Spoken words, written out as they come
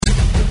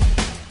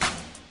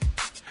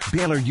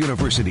Baylor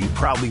University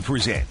proudly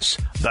presents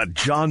The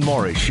John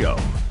Morris Show.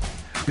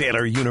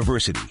 Baylor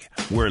University,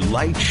 where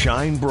light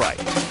shine bright.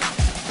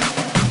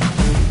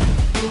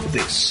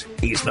 This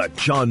is The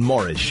John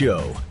Morris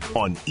Show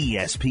on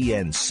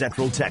ESPN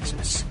Central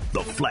Texas,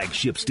 the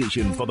flagship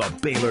station for the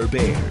Baylor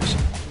Bears.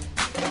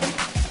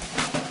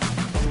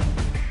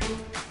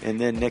 And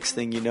then next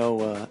thing you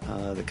know,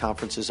 the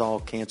conferences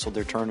all canceled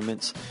their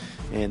tournaments,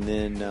 and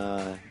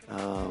then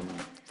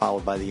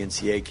followed by the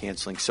NCAA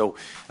canceling. So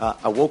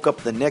I woke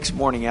up the next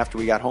morning after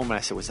we got home, and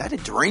I said, was that a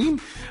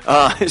dream?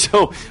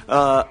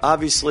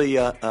 Obviously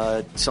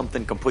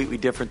something completely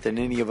different than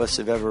any of us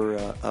have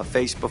ever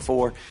faced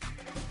before.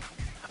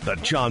 The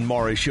John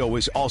Morris Show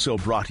is also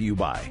brought to you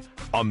by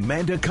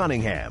Amanda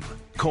Cunningham,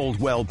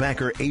 Coldwell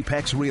Banker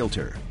Apex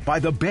Realtor, by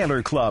the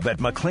Baylor Club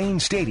at McLean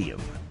Stadium,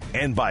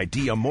 and by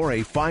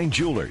D'Amore Fine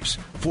Jewelers,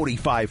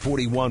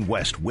 4541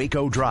 West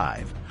Waco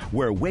Drive,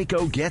 where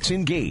Waco gets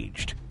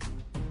engaged.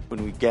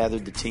 When we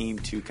gathered the team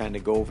to kind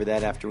of go over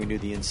that after we knew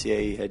the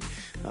NCAA had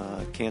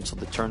canceled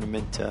the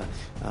tournament,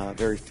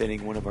 very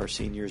fitting, one of our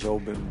seniors,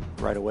 Oben,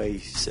 right away, he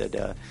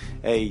said,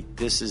 hey,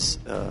 this is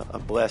a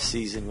blessed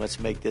season. Let's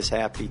make this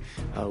happy.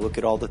 Look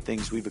at all the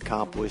things we've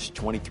accomplished,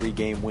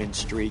 23-game win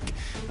streak,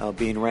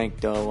 being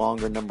ranked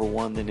longer number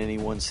one than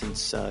anyone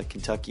since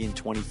Kentucky in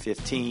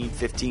 2015,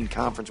 15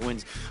 conference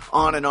wins,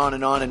 on and on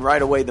and on. And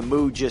right away the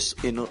mood just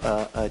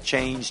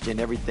changed and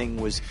everything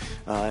was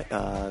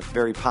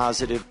very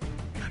positive.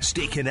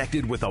 Stay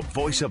connected with the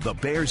Voice of the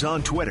Bears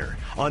on Twitter,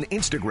 on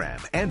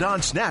Instagram, and on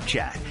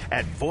Snapchat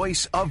at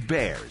Voice of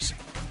Bears.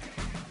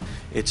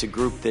 It's a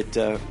group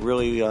that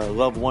really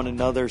love one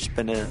another,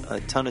 spend a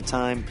ton of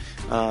time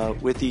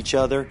with each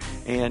other,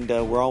 and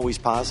we're always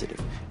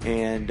positive.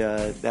 And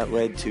that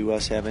led to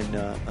us having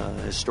a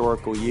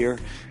historical year.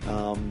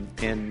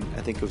 And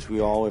I think as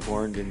we all have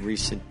learned in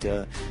recent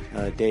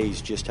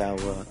days just how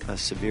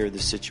severe the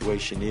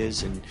situation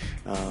is. And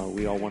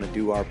we all want to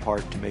do our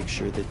part to make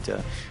sure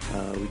that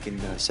we can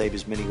save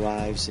as many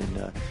lives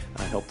and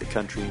help the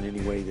country in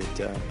any way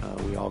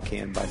that we all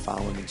can by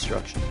following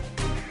instruction.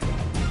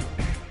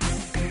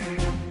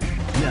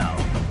 Now,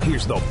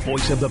 here's the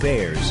voice of the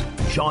Bears,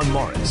 John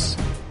Morris.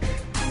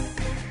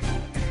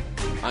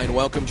 Hi, and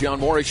welcome, John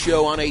Morris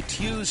Show on a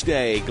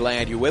Tuesday.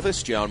 Glad you're with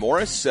us. John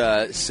Morris,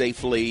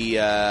 safely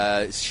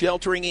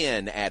sheltering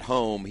in at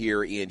home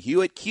here in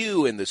Hewitt.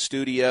 Q in the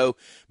studio,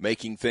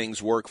 making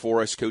things work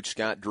for us. Coach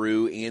Scott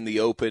Drew in the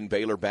open.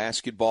 Baylor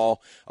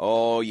basketball.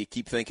 Oh, you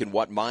keep thinking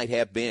what might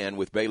have been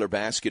with Baylor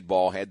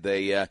basketball had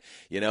they,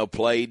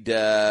 played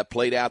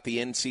out the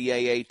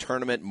NCAA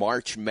tournament,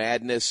 March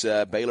Madness.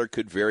 Baylor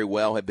could very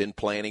well have been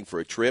planning for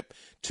a trip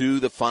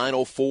to the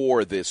Final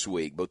Four this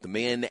week. Both the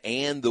men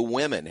and the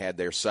women had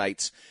their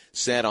sights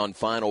set on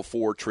Final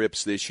Four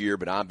trips this year,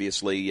 but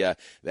obviously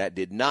that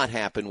did not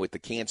happen with the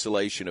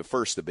cancellation of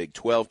first the Big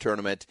 12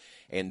 tournament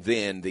and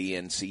then the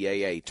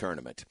NCAA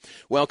tournament.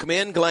 Welcome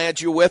in. Glad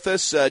you're with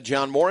us.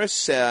 John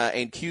Morris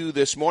and Q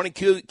this morning.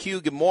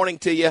 Q, good morning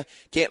to you.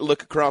 Can't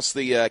look across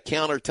the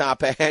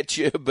countertop at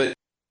you, but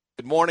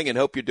good morning, and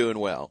hope you're doing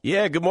well.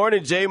 Yeah, good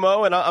morning,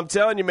 J-Mo. And I'm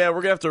telling you, man,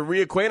 we're going to have to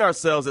reacquaint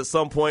ourselves at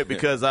some point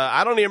because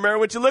I don't even remember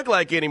what you look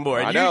like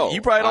anymore. I know.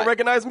 You probably don't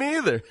recognize me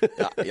either.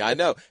 Yeah, I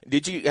know.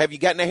 Have you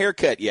gotten a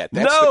haircut yet?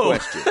 That's the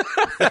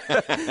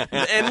question.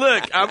 And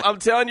look, I'm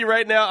telling you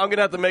right now, I'm going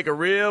to have to make a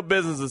real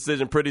business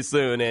decision pretty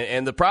soon.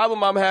 And the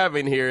problem I'm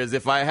having here is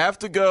if I have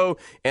to go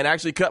and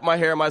actually cut my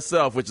hair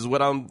myself, which is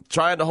what I'm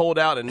trying to hold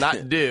out and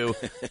not do,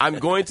 I'm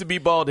going to be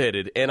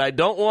bald-headed. And I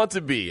don't want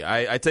to be.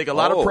 I take a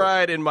lot of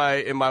pride in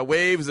my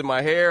waves in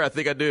my hair. I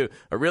think I do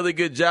a really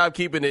good job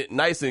keeping it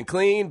nice and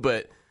clean,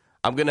 but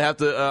I'm gonna have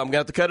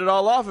to cut it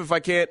all off if I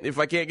can't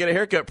get a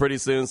haircut pretty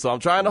soon. So I'm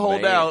trying to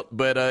hold out,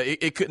 but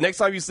it could, next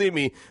time you see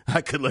me,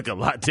 I could look a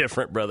lot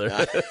different,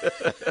 brother.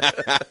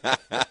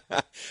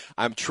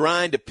 I'm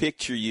trying to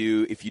picture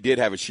you if you did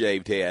have a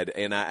shaved head,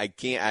 and I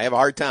can't. I have a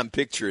hard time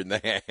picturing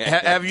that.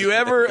 Have you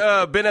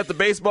ever been at the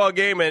baseball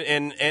game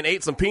and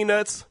ate some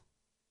peanuts?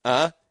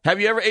 Have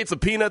you ever ate some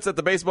peanuts at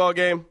the baseball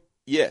game?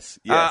 Yes.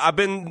 I've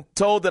been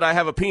told that I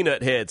have a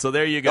peanut head, so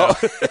there you go.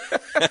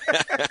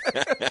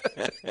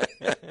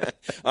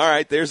 All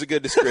right, there's a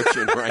good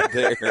description right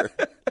there.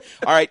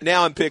 All right,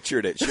 now I'm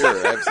picturing it.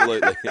 Sure,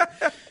 absolutely.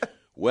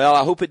 Well,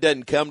 I hope it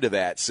doesn't come to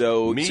that.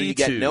 So you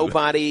got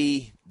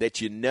nobody that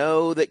you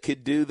know that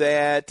could do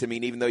that? I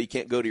mean, even though you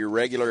can't go to your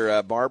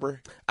regular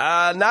barber?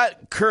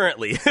 Not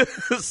currently.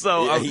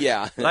 So,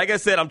 yeah. Like I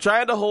said, I'm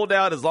trying to hold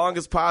out as long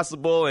as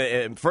possible.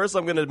 And first,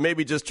 I'm going to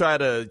maybe just try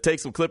to take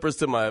some clippers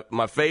to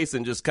my face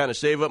and just kind of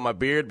shave up my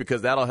beard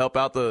because that'll help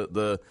out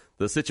the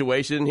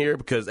situation here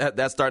because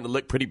that's starting to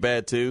look pretty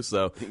bad too.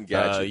 So,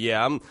 gotcha.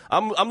 Yeah,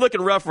 I'm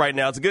looking rough right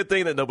now. It's a good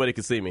thing that nobody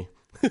can see me.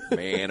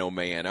 Man, oh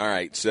man! All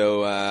right,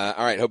 so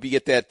all right. Hope you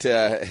get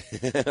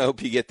that.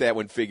 Hope you get that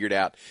one figured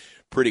out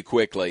pretty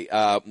quickly.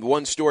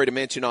 One story to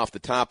mention off the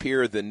top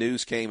here: the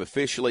news came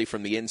officially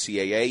from the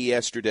NCAA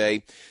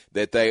yesterday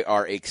that they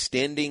are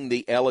extending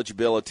the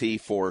eligibility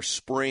for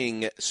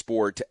spring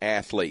sport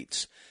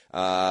athletes.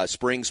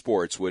 Spring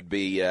sports would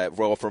be,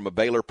 well, from a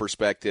Baylor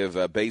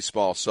perspective,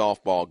 baseball,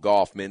 softball,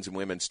 golf, men's and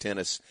women's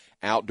tennis,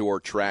 outdoor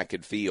track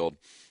and field.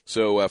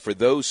 So for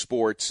those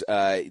sports,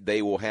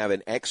 they will have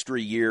an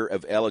extra year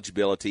of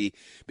eligibility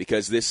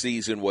because this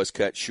season was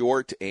cut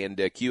short.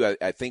 And, Q,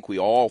 I think we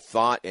all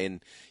thought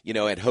and,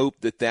 had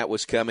hoped that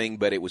was coming,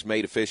 but it was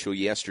made official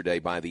yesterday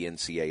by the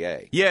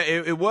NCAA. Yeah,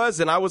 it was,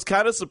 and I was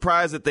kind of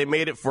surprised that they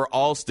made it for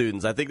all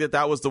students. I think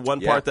that was the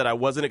one part that I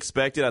wasn't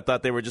expecting. I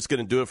thought they were just going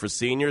to do it for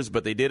seniors,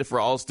 but they did it for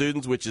all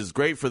students, which is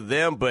great for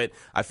them, but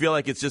I feel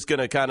like it's just going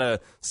to kind of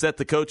set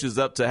the coaches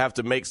up to have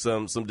to make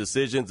some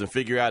decisions and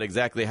figure out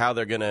exactly how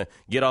they're going to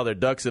get all their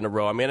ducks in a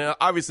row. I mean,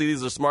 obviously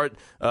these are smart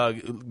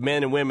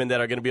men and women that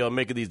are going to be able to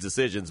make these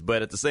decisions,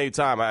 but at the same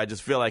time, I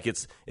just feel like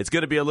it's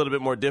going to be a little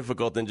bit more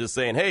difficult than just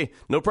saying, hey,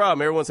 no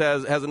problem, everyone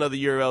has another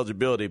year of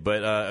eligibility.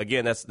 But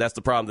again, that's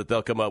the problem that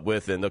they'll come up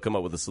with, and they'll come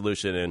up with a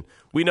solution. And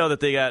we know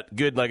that they got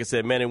good, like I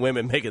said, men and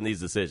women making these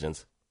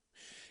decisions.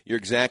 You're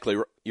exactly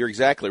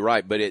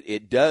right, but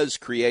it does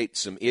create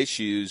some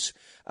issues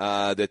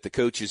that the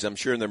coaches, I'm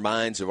sure in their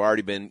minds, have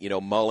already been,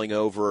 mulling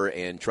over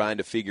and trying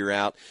to figure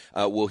out.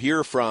 We'll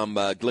hear from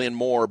Glenn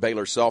Moore,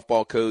 Baylor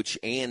softball coach,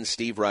 and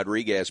Steve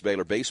Rodriguez,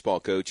 Baylor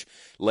baseball coach,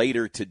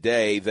 later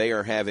today. They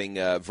are having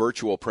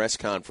virtual press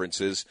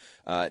conferences.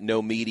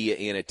 No media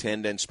in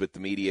attendance, but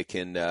the media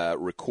can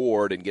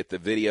record and get the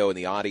video and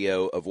the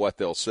audio of what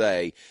they'll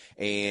say.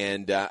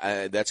 And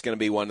that's going to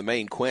be one of the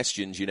main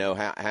questions,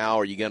 how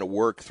are you going to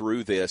work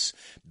through this?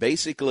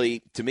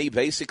 Basically, to me,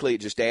 it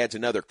just adds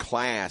another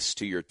class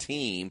to your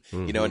team,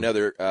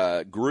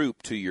 another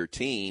group to your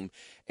team.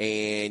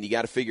 And you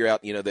got to figure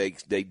out, the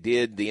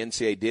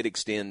NCAA did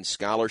extend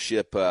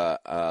scholarship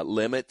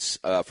limits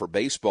for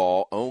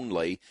baseball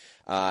only.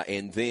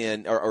 And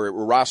then, or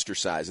roster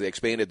size. They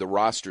expanded the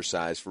roster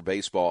size for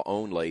baseball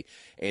only,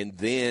 and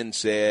then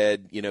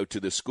said, to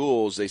the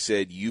schools, they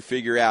said, you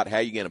figure out how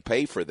you're going to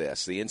pay for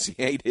this. The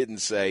NCAA didn't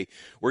say,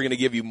 we're going to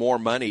give you more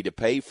money to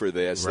pay for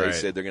this. Right. They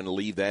said they're going to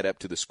leave that up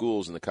to the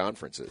schools and the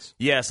conferences.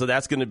 Yeah, so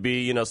that's going to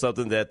be,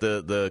 something that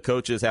the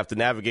coaches have to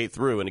navigate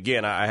through. And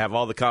again, I have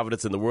all the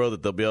confidence in the world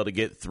that they'll be able to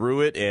get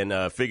through it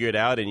and figure it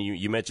out. And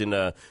you mentioned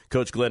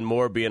Coach Glenn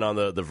Moore being on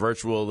the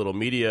virtual little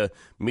media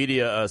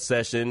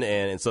session,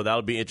 and so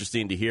that'll be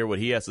interesting to hear what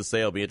he has to say.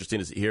 It'll be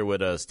interesting to hear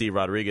what Steve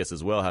Rodriguez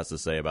as well has to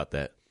say about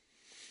that.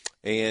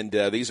 And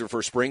these are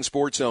for spring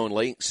sports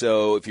only.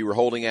 So if you were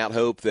holding out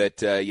hope that,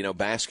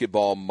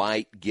 basketball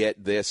might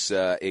get this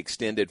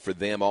extended for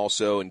them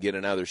also and get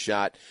another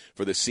shot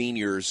for the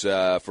seniors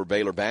for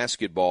Baylor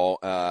basketball,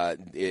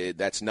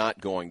 that's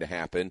not going to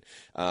happen.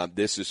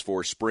 This is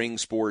for spring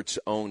sports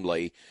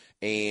only.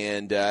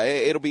 And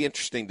it'll be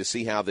interesting to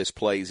see how this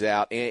plays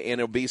out. And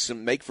it'll be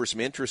make for some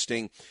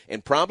interesting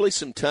and probably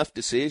some tough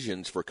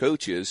decisions for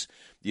coaches.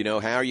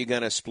 How are you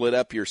going to split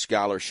up your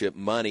scholarship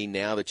money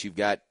now that you've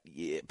got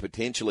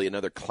potentially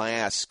another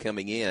class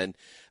coming in?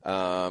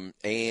 And,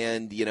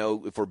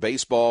 for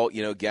baseball,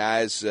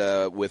 guys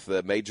with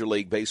the Major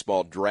League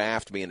Baseball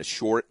draft being a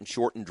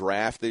shortened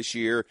draft this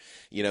year,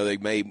 they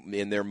may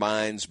in their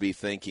minds be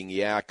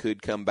thinking, I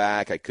could come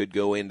back. I could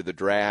go into the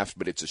draft,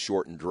 but it's a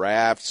shortened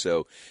draft.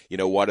 So,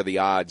 what are the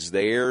odds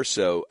there?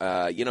 So,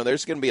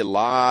 there's going to be a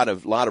lot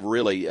of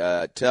really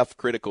tough,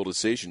 critical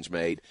decisions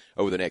made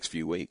over the next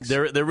few weeks.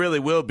 There really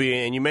will be.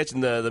 And you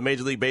mentioned the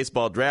Major League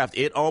Baseball draft.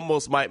 It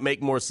almost might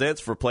make more sense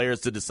for players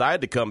to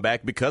decide to come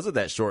back because of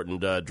that shortened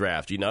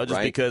draft, just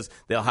right. Because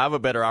they'll have a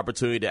better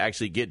opportunity to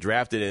actually get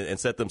drafted and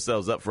set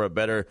themselves up for a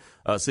better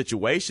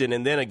situation.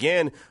 And then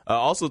again,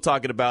 also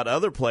talking about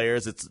other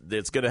players,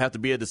 it's going to have to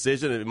be a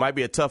decision. It might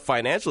be a tough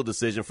financial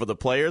decision for the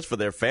players, for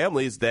their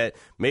families that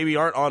maybe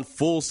aren't on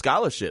full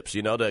scholarships,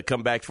 to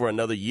come back for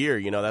another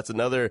year. That's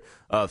another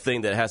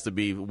thing that has to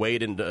be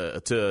weighed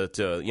into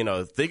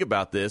to think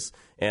about this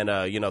and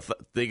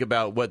think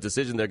about what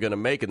decision they're going to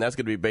make, and that's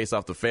going to be based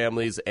off the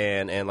families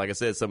and like I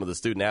said, some of the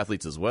student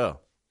athletes as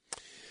well.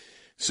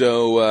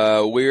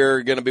 So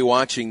we're going to be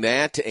watching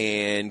that,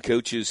 and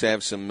coaches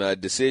have some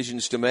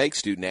decisions to make.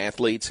 Student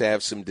athletes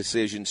have some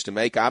decisions to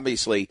make.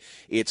 Obviously,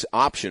 it's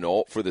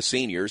optional for the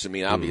seniors. I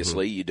mean,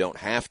 obviously, you don't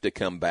have to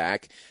come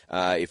back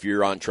if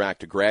you're on track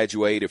to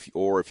graduate,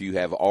 if you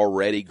have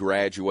already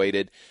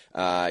graduated.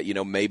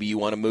 Maybe you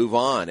want to move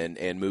on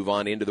and move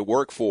on into the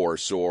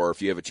workforce, or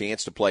if you have a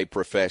chance to play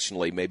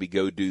professionally, maybe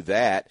go do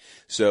that.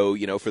 So,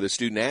 for the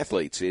student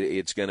athletes,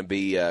 it's going to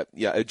be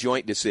a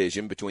joint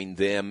decision between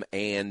them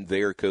and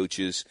their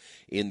coaches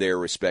in their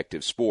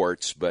respective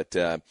sports. But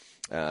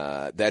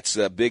that's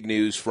big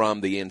news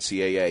from the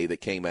NCAA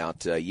that came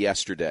out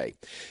yesterday.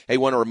 Hey,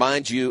 want to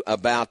remind you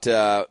about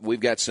we've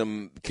got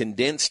some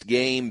condensed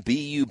game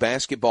BU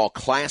basketball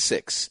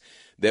classics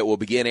that will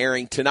begin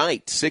airing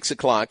tonight, 6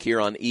 o'clock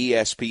here on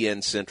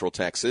ESPN Central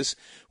Texas.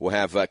 We'll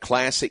have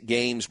classic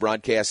games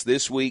broadcast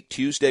this week,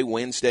 Tuesday,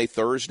 Wednesday,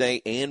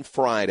 Thursday, and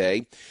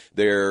Friday.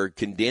 They're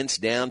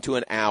condensed down to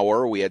an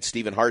hour. We had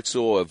Stephen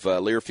Hartzell of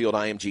Learfield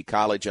IMG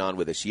College on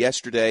with us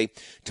yesterday,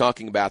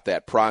 talking about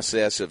that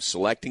process of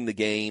selecting the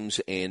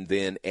games and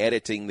then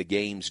editing the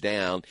games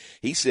down.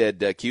 He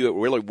said, Q, it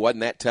really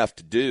wasn't that tough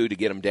to do to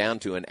get them down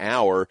to an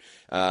hour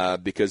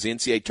because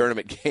NCAA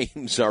tournament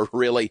games are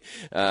really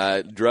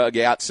drug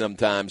out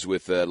sometimes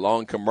with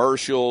long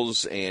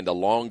commercials and a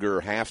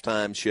longer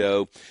halftime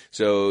show.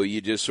 So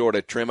you just sort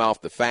of trim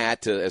off the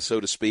fat, so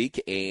to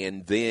speak,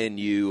 and then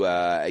you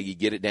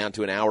get it down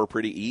to an hour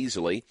pretty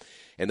easily.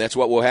 And that's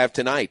what we'll have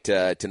tonight.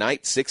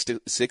 Tonight, 6 to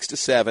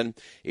 7,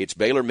 it's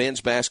Baylor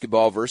men's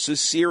basketball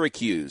versus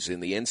Syracuse in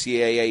the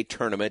NCAA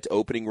tournament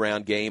opening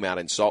round game out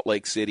in Salt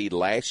Lake City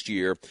last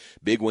year.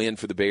 Big win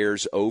for the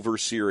Bears over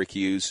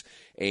Syracuse.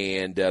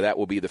 And that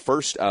will be the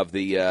first of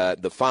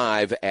the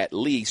 5 at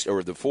least,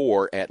 or the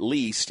 4 at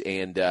least.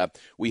 And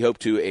we hope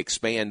to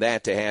expand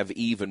that to have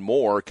even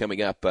more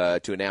coming up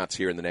to announce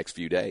here in the next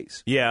few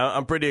days. Yeah,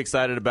 I'm pretty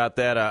excited about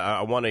that.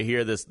 I want to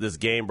hear this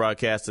game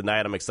broadcast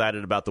tonight. I'm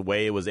excited about the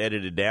way it was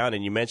edited down.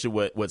 And you mentioned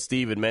what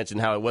Steve had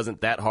mentioned, how it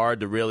wasn't that hard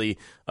to really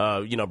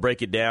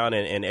break it down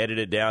and edit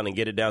it down and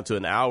get it down to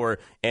an hour.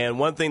 And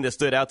one thing that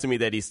stood out to me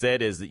that he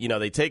said is,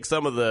 they take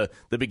some of the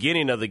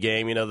beginning of the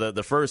game,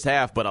 the first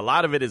half, but a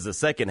lot of it is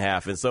the second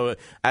half. And so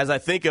as I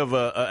think of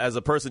as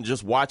a person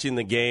just watching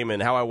the game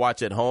and how I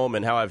watch at home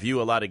and how I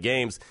view a lot of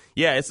games,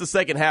 yeah, it's the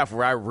second half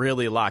where I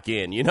really lock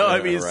in. You know what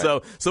I mean?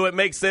 Right. So it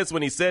makes sense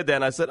when he said that,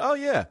 and I said, oh,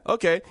 yeah,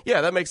 okay.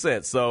 Yeah, that makes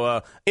sense.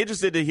 So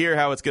interested to hear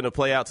how it's going to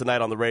play out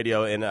tonight on the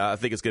radio, and I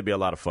think it's going to be a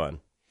lot of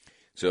fun.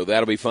 So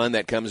that'll be fun.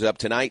 That comes up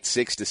tonight,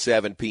 6 to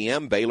 7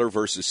 p.m., Baylor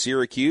versus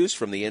Syracuse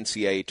from the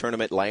NCAA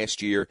tournament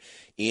last year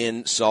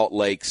in Salt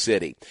Lake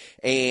City.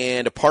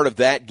 And a part of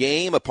that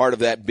game, a part of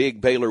that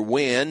big Baylor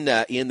win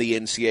in the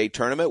NCAA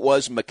tournament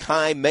was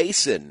Makai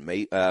Mason.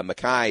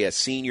 Makai, a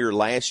senior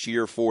last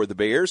year for the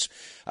Bears.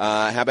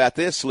 How about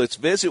this? Let's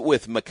visit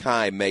with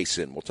Makai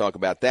Mason. We'll talk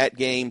about that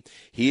game,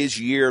 his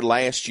year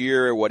last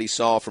year, what he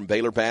saw from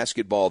Baylor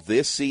basketball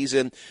this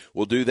season.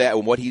 We'll do that,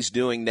 and what he's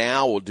doing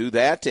now. We'll do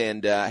that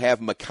and have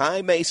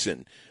Makai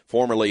Mason,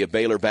 formerly of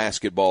Baylor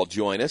basketball,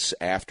 join us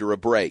after a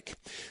break.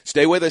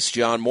 Stay with us.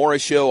 John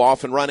Morris Show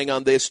off and running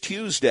on this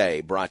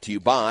Tuesday, brought to you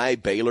by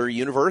Baylor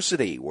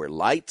University, where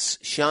lights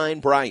shine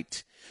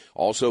bright.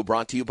 Also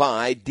brought to you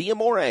by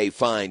D'Amore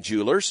Fine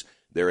Jewelers.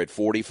 They're at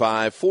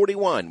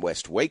 4541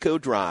 West Waco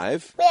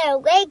Drive, where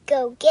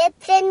Waco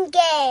gets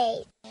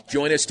engaged.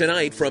 Join us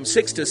tonight from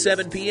 6 to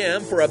 7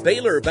 p.m. for a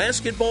Baylor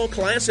Basketball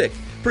Classic,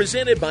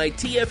 presented by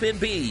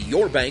TFNB,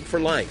 your bank for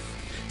life.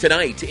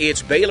 Tonight,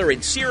 it's Baylor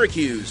and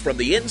Syracuse from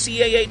the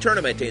NCAA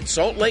tournament in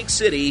Salt Lake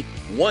City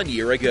 1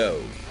 year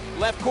ago.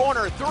 Left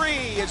corner, 3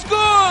 is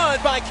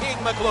good by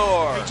King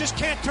McClure. You just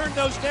can't turn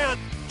those down.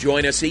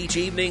 Join us each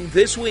evening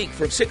this week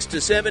from 6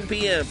 to 7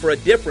 p.m. for a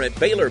different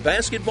Baylor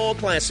Basketball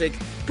Classic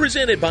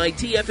presented by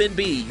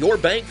TFNB, your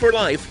bank for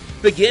life,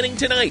 beginning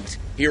tonight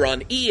here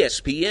on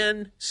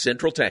ESPN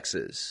Central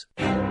Texas.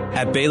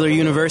 At Baylor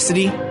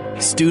University,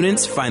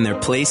 students find their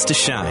place to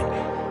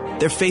shine.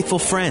 They're faithful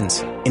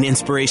friends and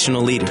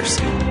inspirational leaders.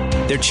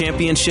 They're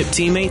championship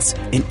teammates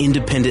and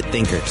independent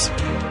thinkers.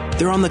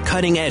 They're on the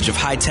cutting edge of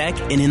high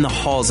tech and in the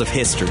halls of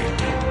history.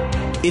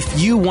 If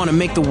you want to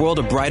make the world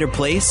a brighter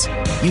place,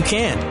 you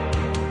can.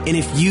 And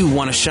if you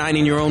want to shine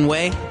in your own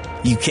way,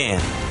 you can.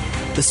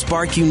 The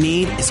spark you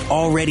need is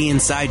already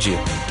inside you.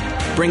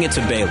 Bring it to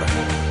Baylor,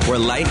 where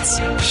lights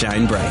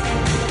shine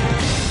bright.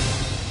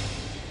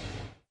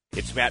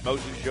 It's Matt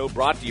Moses Show,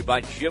 brought to you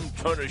by Jim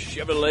Turner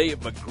Chevrolet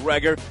of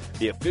McGregor,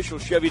 the official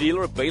Chevy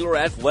dealer of Baylor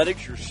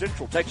Athletics, your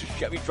Central Texas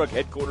Chevy truck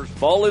headquarters.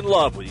 Fall in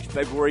love with these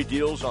February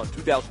deals on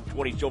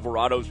 2020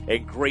 Silverados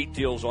and great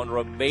deals on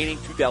remaining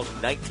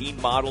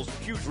 2019 models.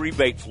 Huge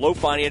rebates, low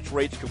finance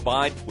rates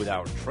combined with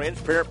our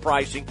transparent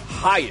pricing,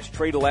 highest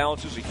trade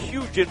allowances, a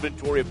huge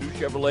inventory of new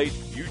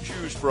Chevrolets you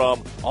choose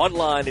from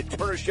online at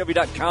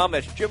TurnerChevy.com.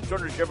 That's Jim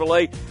Turner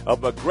Chevrolet of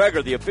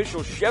McGregor, the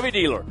official Chevy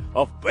dealer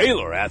of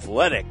Baylor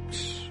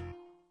Athletics.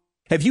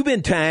 Have you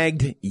been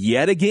tagged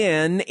yet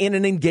again in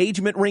an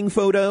engagement ring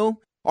photo?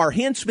 Are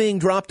hints being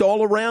dropped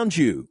all around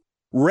you?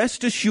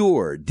 Rest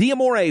assured,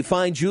 D'Amore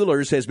Fine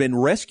Jewelers has been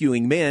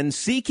rescuing men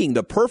seeking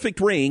the perfect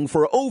ring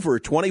for over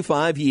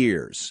 25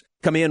 years.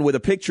 Come in with a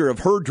picture of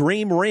her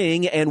dream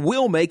ring and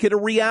we'll make it a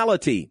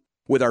reality.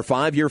 With our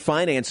 5-year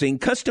financing,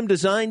 custom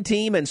design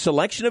team, and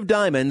selection of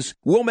diamonds,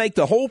 we'll make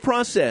the whole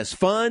process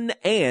fun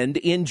and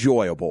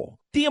enjoyable.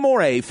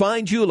 D'Amore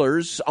Fine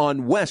Jewelers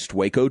on West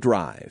Waco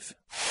Drive.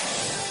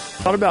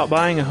 Thought about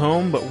buying a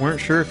home but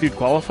weren't sure if you'd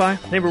qualify?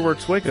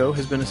 NeighborWorks Waco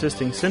has been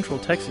assisting Central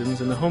Texans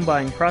in the home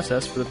buying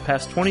process for the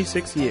past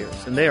 26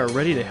 years, and they are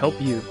ready to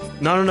help you.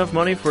 Not enough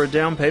money for a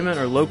down payment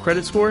or low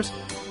credit scores?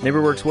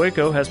 NeighborWorks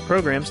Waco has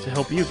programs to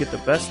help you get the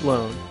best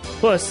loan.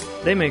 Plus,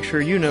 they make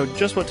sure you know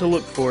just what to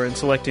look for in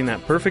selecting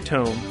that perfect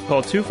home.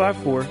 Call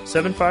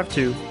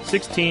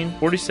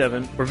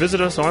 254-752-1647 or visit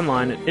us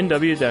online at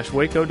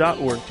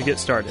nw-waco.org to get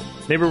started.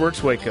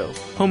 NeighborWorks Waco.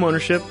 Home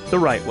ownership the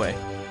right way.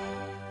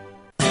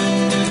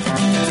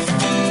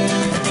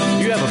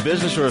 a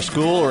business or a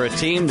school or a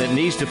team that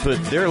needs to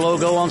put their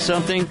logo on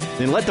something?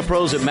 Then let the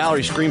pros at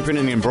Mallory Screen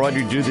Printing and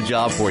Embroidery do the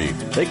job for you.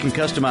 They can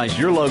customize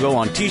your logo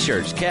on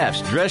t-shirts,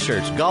 caps, dress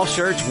shirts, golf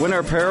shirts, winter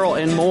apparel,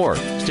 and more.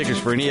 Stickers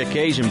for any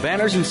occasion,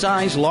 banners and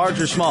signs, large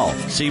or small.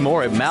 See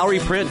more at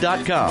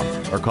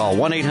MalloryPrint.com or call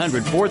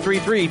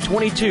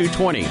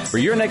 1-800-433-2220. For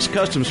your next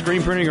custom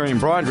screen printing or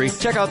embroidery,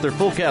 check out their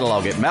full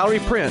catalog at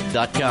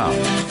MalloryPrint.com.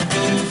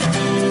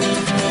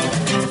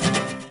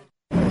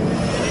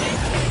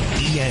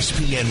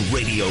 ESPN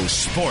Radio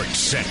Sports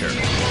Center.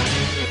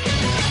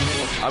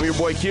 I'm your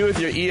boy Q with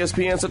your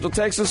ESPN Central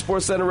Texas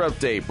Sports Center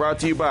update, brought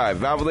to you by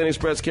Valvoline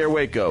Express Care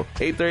Waco,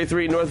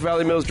 833 North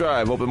Valley Mills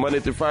Drive, open Monday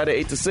through Friday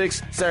 8 to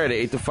 6, Saturday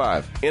 8 to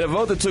 5. In a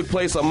vote that took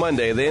place on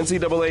Monday, the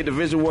NCAA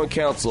Division I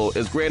Council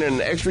is granting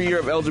an extra year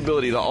of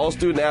eligibility to all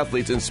student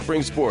athletes in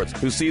spring sports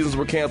whose seasons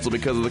were canceled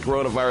because of the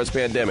coronavirus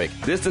pandemic.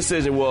 This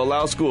decision will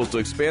allow schools to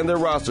expand their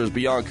rosters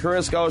beyond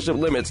current scholarship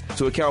limits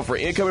to account for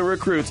incoming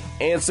recruits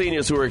and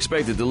seniors who are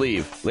expected to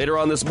leave. Later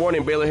on this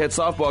morning, Baylor head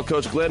softball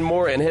coach Glenn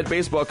Moore and head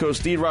baseball coach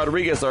Steve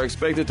Rodriguez are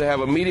expected to have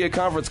a media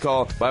conference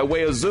call by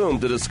way of Zoom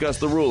to discuss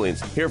the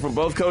rulings. Hear from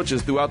both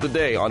coaches throughout the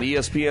day on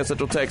ESPN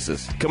Central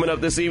Texas. Coming up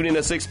this evening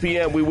at 6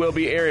 p.m., we will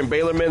be airing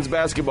Baylor men's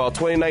basketball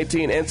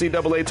 2019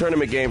 NCAA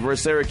tournament game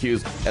versus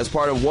Syracuse as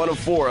part of one of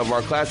 4 of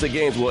our classic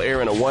games we'll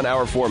air in a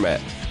 1-hour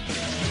format.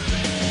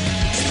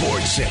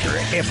 Sports Center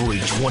every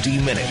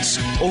 20 minutes,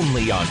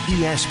 only on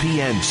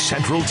ESPN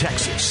Central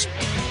Texas.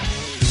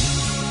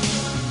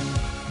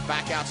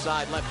 Back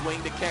outside, left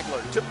wing to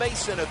Kegler. To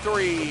Mason, a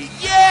 3.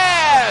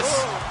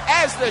 Yes!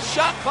 As the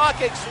shot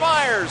clock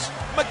expires,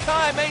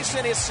 Makai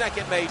Mason, his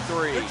second made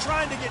 3. They're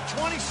trying to get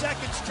 20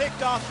 seconds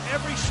ticked off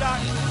every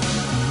shot.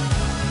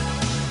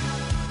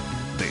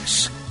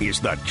 This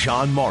is the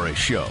John Morris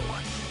Show,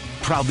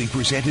 proudly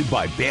presented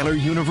by Baylor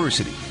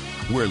University,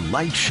 where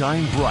light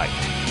shine bright.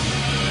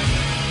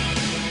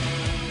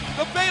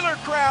 The Baylor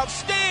crowd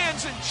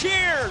stands and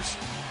cheers.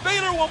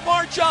 Baylor will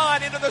march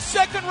on into the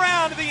second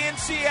round of the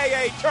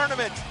NCAA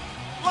tournament.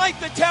 Light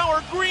the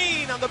tower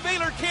green on the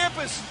Baylor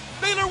campus.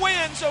 Baylor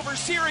wins over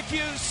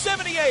Syracuse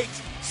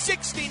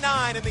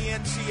 78-69 in the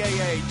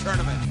NCAA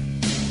tournament.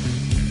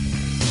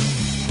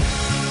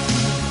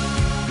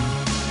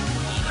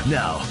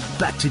 Now,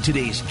 back to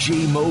today's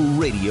J-Mo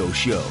Radio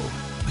Show.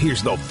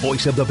 Here's the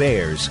voice of the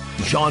Bears,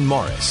 John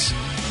Morris.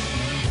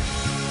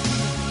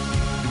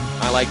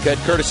 Highlight cut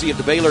courtesy of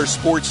the Baylor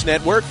Sports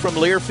Network from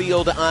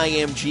Learfield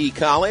IMG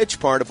College,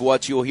 part of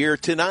what you'll hear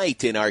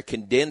tonight in our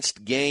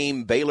condensed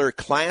game Baylor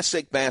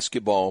Classic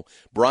Basketball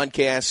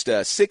broadcast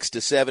 6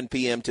 to 7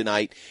 p.m.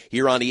 tonight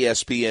here on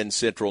ESPN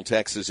Central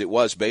Texas. It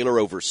was Baylor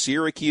over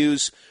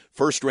Syracuse.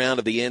 First round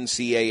of the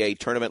NCAA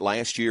tournament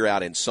last year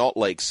out in Salt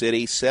Lake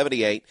City,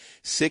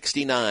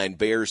 78-69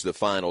 Bears the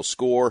final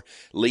score.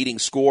 Leading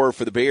scorer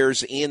for the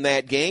Bears in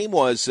that game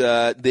was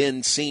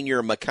then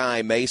senior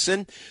Makai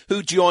Mason,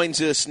 who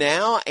joins us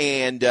now.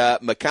 And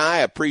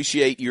Makai,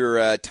 appreciate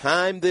your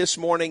time this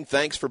morning.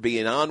 Thanks for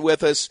being on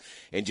with us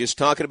and just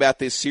talking about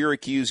this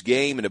Syracuse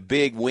game and a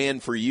big win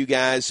for you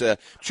guys. I'm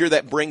sure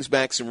that brings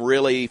back some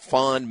really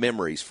fond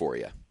memories for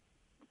you.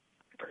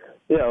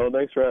 Yeah, well,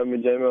 thanks for having me,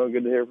 J-Mo.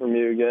 Good to hear from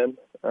you again.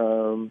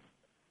 I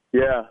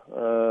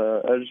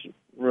just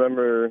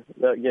remember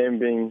that game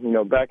being,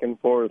 back and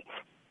forth.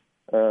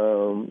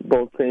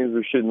 Both teams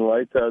were shooting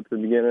lights out to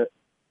begin it.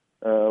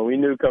 We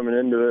knew coming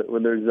into it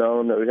with their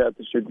zone that we'd have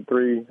to shoot the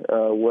 3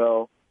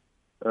 well,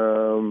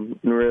 and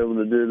we were able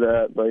to do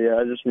that. But, yeah,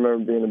 I just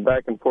remember being a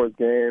back-and-forth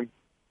game,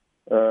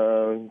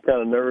 kind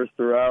of nervous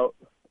throughout.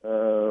 But,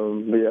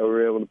 yeah, we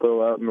were able to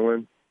pull out and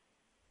win.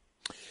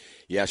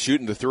 Yeah,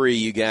 shooting the 3,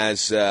 you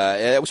guys,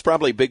 that was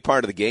probably a big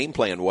part of the game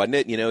plan, wasn't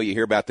it? You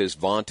hear about this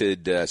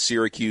vaunted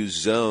Syracuse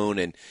zone,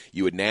 and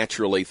you would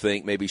naturally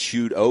think maybe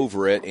shoot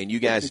over it, and you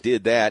guys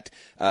did that.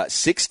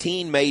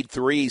 16 made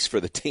 3s for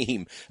the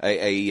team,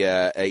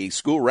 a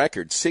school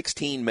record,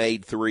 16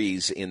 made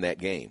 3s in that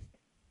game.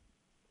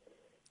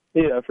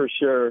 Yeah, for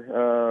sure.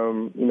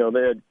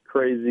 They had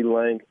crazy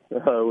length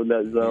with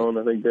that zone.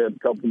 I think they had a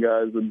couple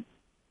guys with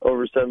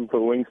over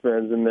 7-foot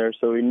wingspans in there,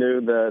 so we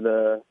knew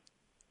that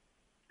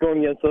going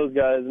against those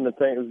guys in the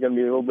paint was going to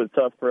be a little bit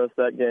tough for us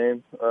that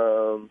game.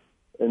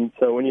 And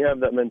so when you have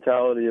that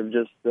mentality of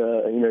just,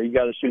 you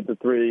got to shoot the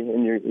 3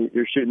 and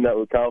you're shooting that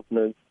with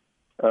confidence,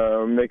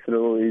 makes it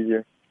a little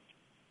easier.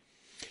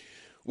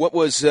 What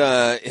was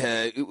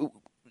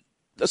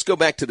let's go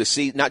back to the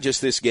season, not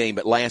just this game,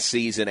 but last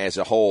season as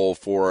a whole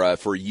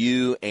for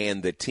you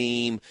and the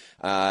team.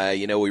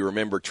 We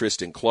remember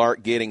Tristan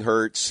Clark getting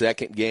hurt,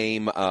 second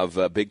game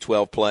of Big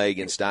 12 play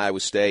against Iowa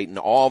State, and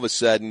all of a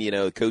sudden,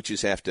 the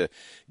coaches have to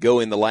go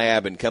in the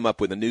lab and come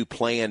up with a new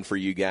plan for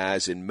you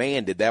guys, and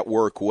man, did that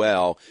work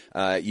well.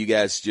 You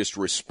guys just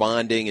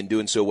responding and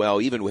doing so well,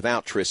 even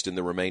without Tristan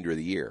the remainder of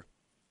the year.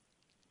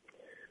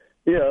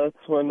 Yeah,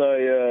 that's when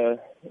I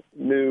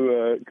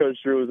knew Coach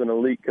Drew was an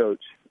elite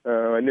coach.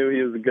 I knew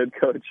he was a good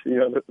coach,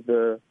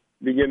 the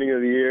beginning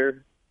of the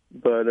year.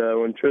 But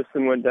when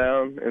Tristan went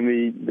down,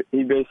 and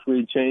he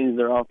basically changed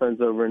their offense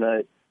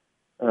overnight.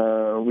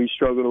 We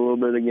struggled a little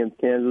bit against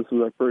Kansas. It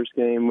was our first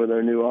game with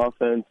our new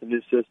offense, a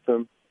new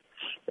system.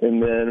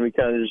 And then we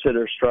kind of just hit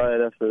our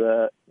stride after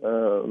that.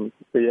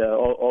 But yeah,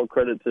 all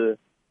credit to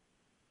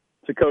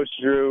Coach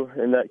Drew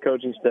and that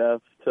coaching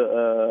staff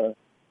to,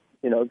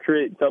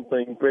 create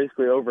something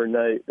basically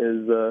overnight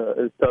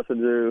is tough to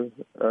do.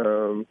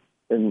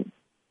 And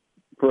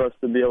for us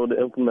to be able to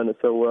implement it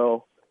so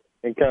well.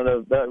 And kind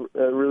of that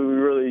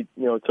really,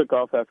 took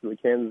off after the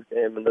Kansas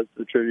game, and that's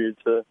a tribute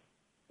to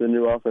the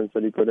new offense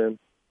that he put in.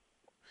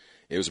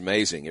 It was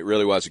amazing. It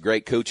really was a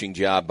great coaching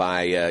job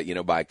by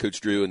Coach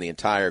Drew and the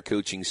entire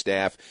coaching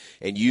staff.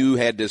 And you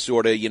had to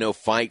sort of,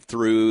 fight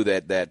through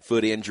that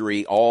foot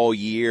injury all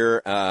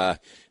year. But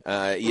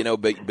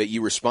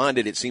you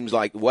responded. It seems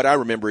like what I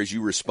remember is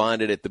you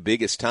responded at the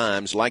biggest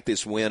times, like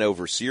this win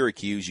over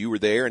Syracuse. You were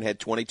there and had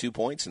 22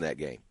 points in that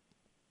game.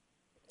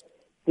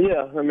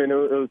 Yeah, I mean, it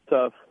was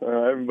tough.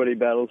 Everybody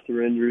battles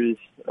through injuries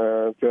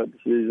throughout the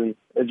season.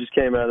 It just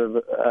came out of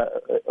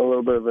a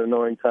little bit of an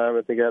annoying time.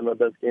 I think I had my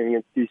best game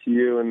against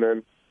TCU, and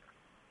then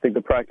I think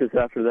the practice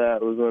after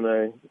that was when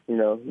I,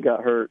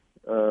 got hurt.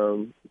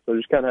 So I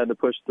just kind of had to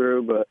push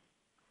through. But,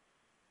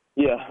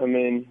 yeah, I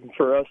mean,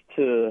 for us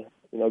to,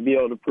 be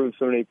able to prove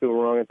so many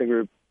people wrong, I think we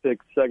were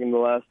picked second to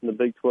last in the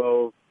Big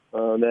 12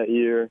 that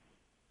year.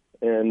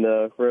 And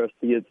for us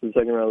to get to the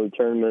second round of the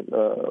tournament,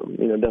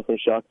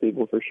 definitely shocked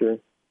people for sure.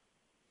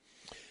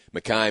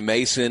 Makai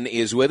Mason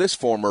is with us,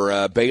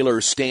 former Baylor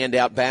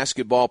standout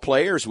basketball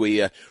player. As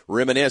we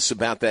reminisce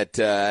about that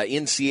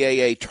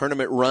NCAA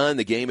tournament run,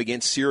 the game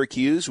against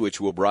Syracuse,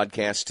 which we'll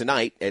broadcast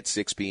tonight at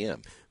 6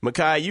 p.m.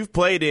 Makai, you've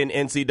played in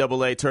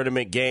NCAA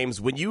tournament games.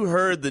 When you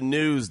heard the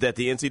news that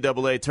the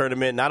NCAA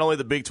tournament, not only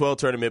the Big 12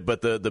 tournament,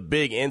 but the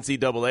big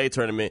NCAA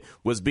tournament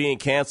was being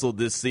canceled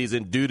this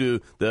season due to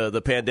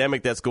the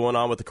pandemic that's going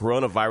on with the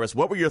coronavirus,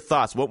 what were your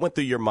thoughts? What went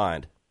through your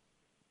mind?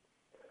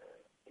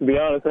 To be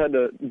honest, I had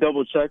to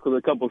double-check with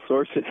a couple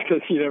sources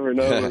because you never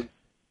know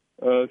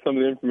some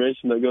of the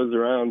information that goes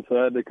around. So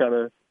I had to kind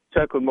of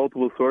check with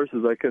multiple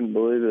sources. I couldn't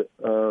believe it.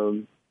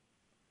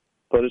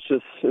 But it's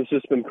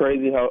just been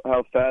crazy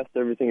how fast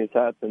everything has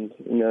happened.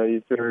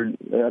 You've heard,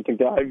 I think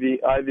the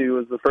Ivy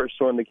was the first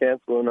one to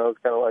cancel, and I was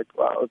kind of like,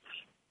 wow,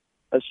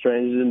 that's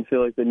strange. I didn't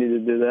feel like they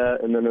needed to do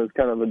that. And then it was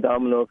kind of a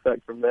domino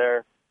effect from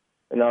there.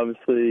 And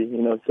obviously,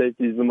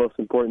 safety is the most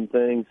important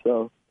thing,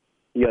 so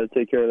you got to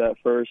take care of that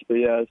first. But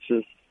yeah,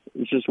 it's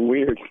just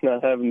weird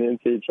not having the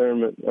NCAA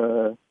tournament.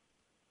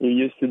 You're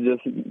used to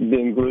just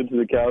being glued to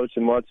the couch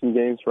and watching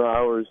games for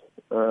hours.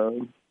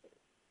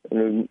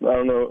 And I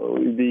don't know,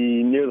 we'd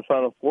be near the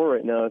Final Four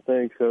right now, I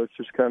think, so it's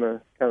just kind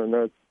of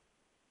nuts.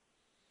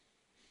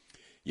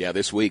 Yeah,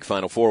 this week,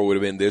 Final Four would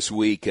have been this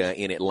week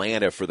in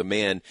Atlanta for the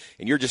men.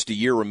 And you're just a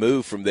year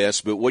removed from this,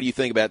 but what do you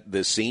think about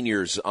the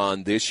seniors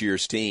on this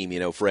year's team?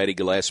 Freddie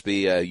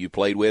Gillespie, you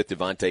played with,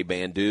 Devontae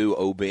Bandu,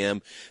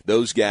 Obim,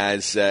 those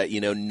guys,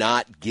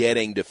 not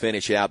getting to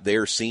finish out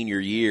their senior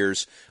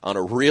years on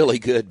a really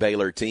good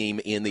Baylor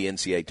team in the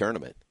NCAA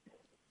tournament.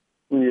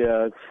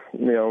 Yeah,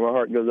 my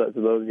heart goes out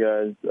to those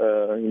guys.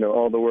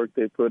 All the work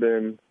they put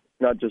in,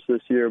 not just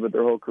this year, but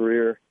their whole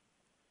career.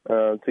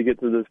 To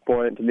get to this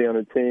point, to be on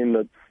a team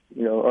that's,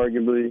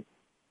 arguably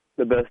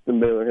the best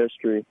in Baylor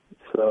history.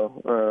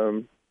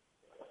 So,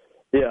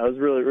 it was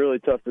really, really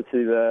tough to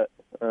see that.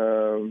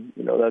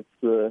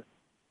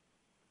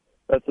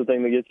 That's the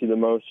thing that gets you the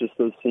most, just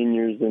those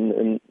seniors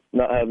and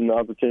not having the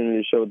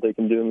opportunity to show what they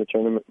can do in the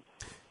tournament.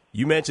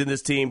 You mentioned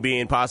this team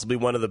being possibly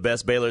one of the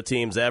best Baylor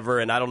teams ever,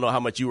 and I don't know how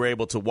much you were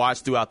able to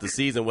watch throughout the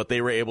season, what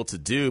they were able to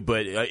do,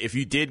 but if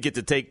you did get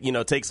to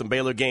take some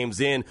Baylor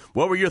games in,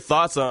 what were your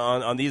thoughts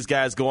on these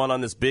guys going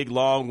on this big,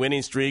 long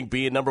winning streak,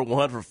 being number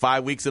one for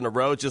 5 weeks in a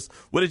row? Just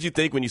what did you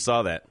think when you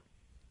saw that?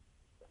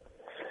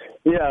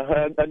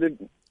 Yeah, I did.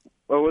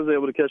 I was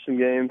able to catch some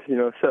games,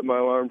 set my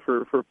alarm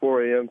for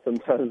 4 a.m.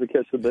 sometimes to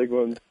catch the big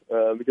ones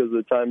because of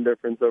the time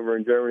difference over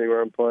in Germany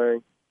where I'm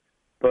playing.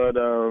 But,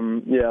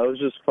 it was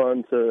just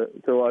fun to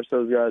watch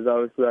those guys.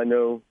 Obviously, I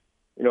know,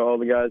 all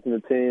the guys in the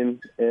team,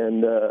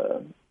 and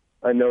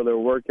I know their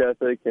work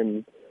ethic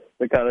and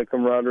the kind of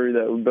camaraderie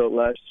that we built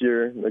last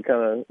year that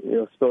kind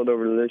of, spilled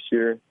over to this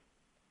year. It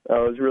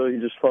was really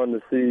just fun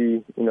to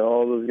see,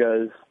 all those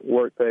guys'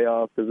 work pay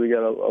off because we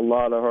got a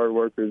lot of hard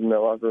workers in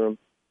that locker room.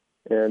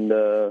 And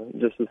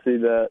just to see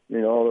that,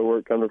 all their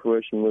work come to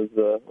fruition was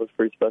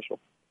pretty special.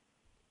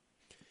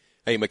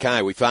 Hey,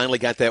 Makai, we finally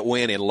got that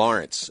win in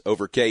Lawrence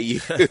over KU.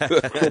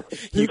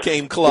 You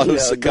came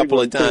close a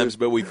couple of times,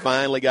 but we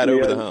finally got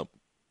over the hump.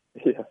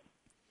 Yeah.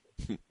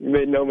 You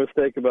made no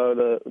mistake about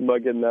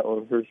getting that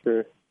one for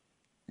sure.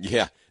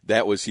 Yeah,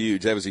 that was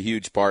huge. That was a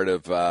huge part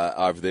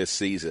of this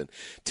season.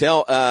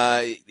 So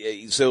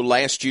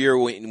last year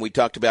when we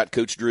talked about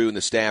Coach Drew and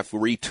the staff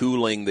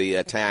retooling the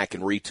attack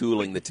and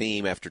retooling the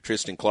team after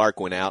Tristan Clark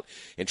went out,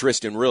 and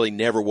Tristan really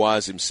never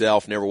was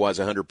himself, never was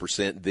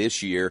 100%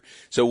 this year.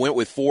 So went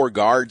with 4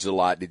 guards a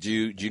lot. Did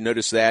you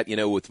notice that?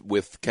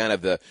 With kind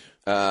of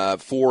the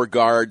 4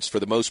 guards for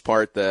the most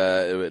part,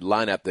 the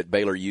lineup that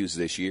Baylor used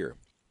this year.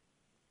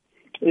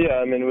 Yeah,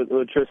 I mean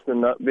with Tristan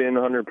not being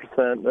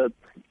 100%, that's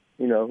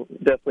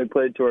definitely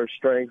played to our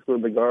strengths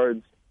with the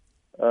guards,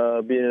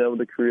 being able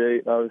to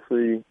create.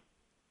 Obviously,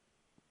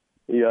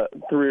 you got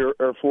 3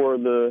 or 4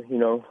 of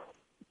the,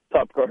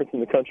 top guards in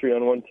the country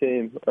on one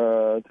team,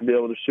 to be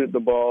able to shoot the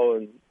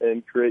ball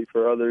and create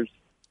for others.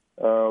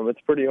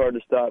 It's pretty hard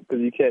to stop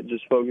because you can't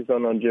just focus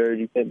on Jared.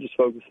 You can't just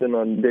focus in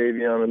on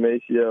Davion and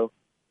Maceo.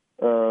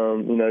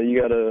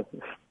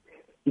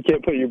 You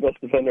can't put your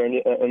best defender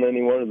on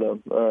any one of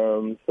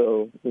them.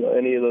 So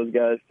any of those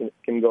guys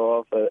can go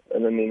off at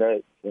any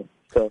night. So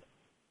it's tough.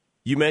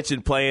 You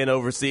mentioned playing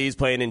overseas,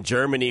 playing in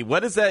Germany.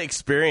 What is that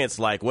experience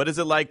like? What is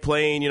it like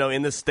playing,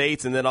 in the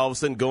States and then all of a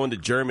sudden going to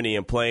Germany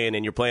and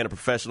you're playing a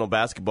professional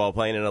basketball,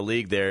 playing in a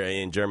league there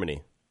in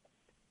Germany?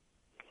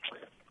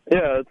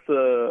 Yeah,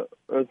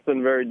 it's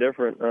been very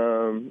different.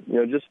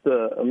 Just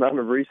the amount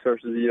of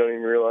resources you don't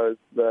even realize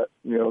that,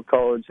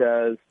 college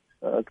has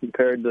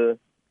compared to,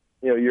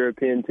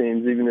 European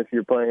teams, even if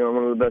you're playing on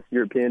one of the best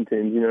European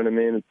teams, you know what I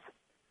mean?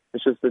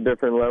 It's just a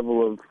different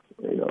level of,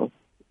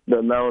 the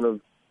amount of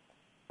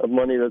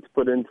money that's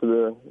put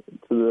into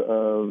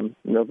the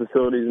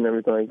facilities and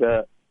everything like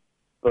that.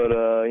 But,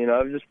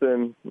 I've just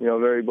been,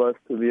 very blessed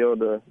to be able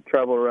to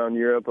travel around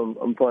Europe.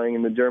 I'm playing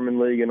in the German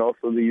league and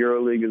also the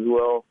Euro League as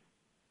well.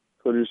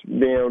 So just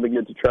being able to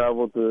get to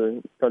travel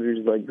to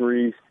countries like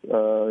Greece,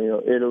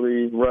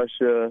 Italy,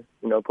 Russia,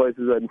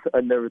 places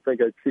I'd never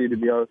think I'd see, to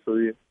be honest with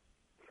you.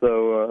 So,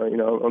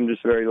 I'm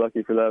just very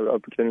lucky for that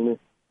opportunity.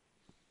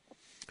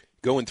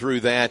 Going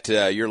through that,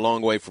 you're a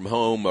long way from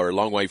home or a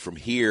long way from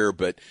here,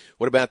 but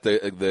what about the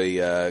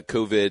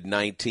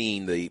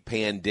COVID-19, the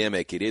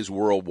pandemic? It is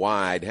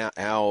worldwide.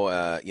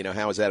 How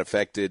has that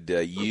affected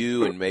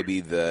you and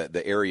maybe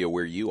the area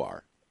where you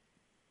are?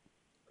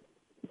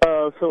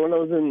 So when I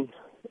was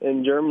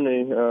in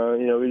Germany,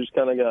 we just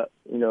kind of got,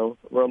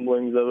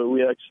 rumblings of it.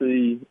 We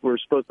actually were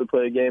supposed to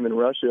play a game in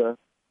Russia.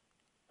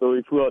 So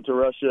we flew out to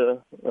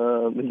Russia.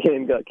 The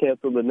game got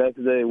canceled the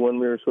next day when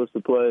we were supposed to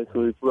play.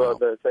 So we flew out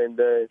that same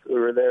day. So we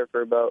were there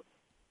for about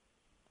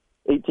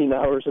 18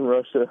 hours in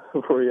Russia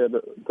before we had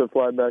to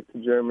fly back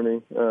to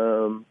Germany.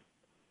 And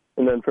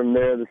then from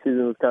there, the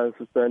season was kind of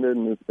suspended,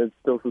 and it's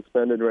still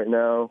suspended right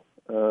now.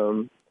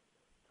 So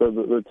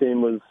the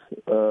team was,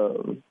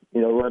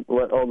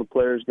 let all the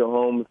players go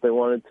home if they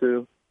wanted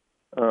to.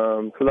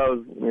 So that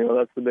was,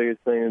 that's the biggest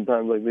thing in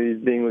times like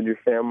these, being with your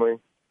family.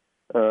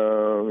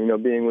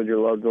 Being with your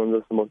loved ones,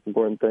 that's the most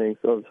important thing.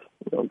 So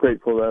I'm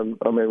grateful that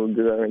I'm able to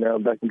do that right now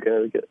back in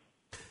Connecticut.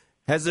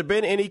 Has there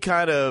been any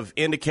kind of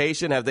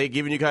indication? Have they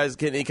given you guys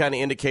any kind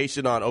of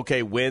indication on,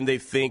 when they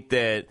think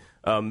that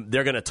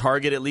they're going to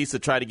target at least to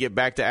try to get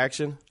back to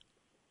action?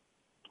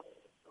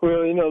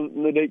 Well,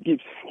 the date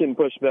keeps getting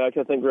pushed back.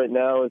 I think right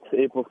now it's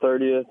April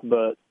 30th,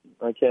 but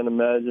I can't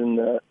imagine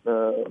that,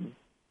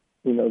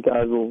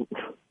 guys will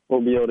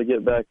be able to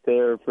get back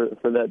there for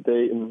that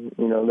date, and,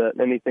 that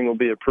anything will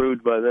be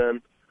approved by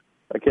then.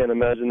 I can't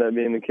imagine that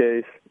being the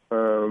case.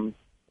 So,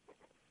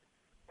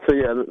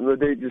 yeah, the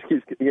date just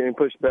keeps getting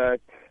pushed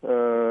back.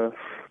 I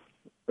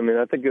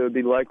think it would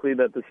be likely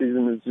that the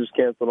season is just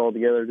canceled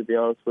altogether, to be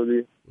honest with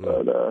you.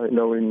 But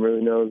no one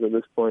really knows at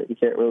this point. You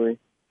can't really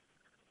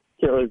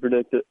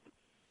predict it.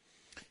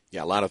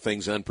 Yeah, a lot of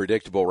things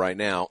unpredictable right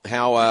now.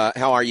 How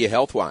are you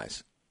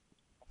health-wise?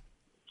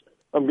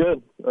 I'm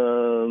good.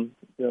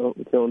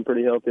 Feeling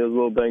pretty healthy. I was a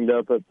little banged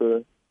up at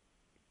the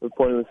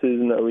point of the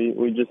season that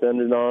we just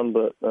ended on,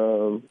 but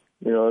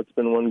it's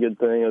been one good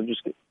thing. I've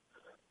just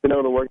been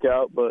able to work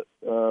out, but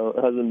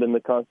it hasn't been the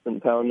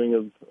constant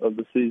pounding of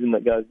the season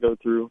that guys go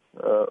through.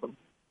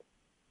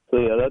 So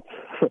yeah,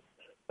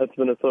 that's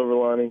been a silver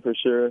lining for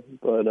sure.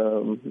 But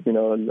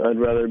I'd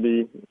rather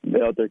be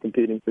out there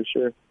competing for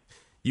sure.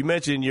 You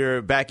mentioned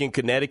you're back in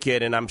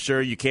Connecticut, and I'm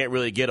sure you can't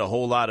really get a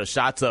whole lot of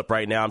shots up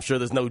right now. I'm sure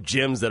there's no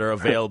gyms that are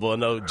available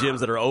and no gyms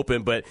that are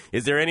open. But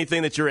is there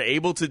anything that you're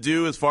able to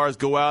do as far as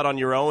go out on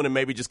your own and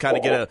maybe just kind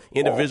of get an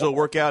individual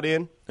workout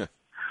in?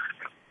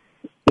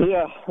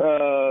 Yeah.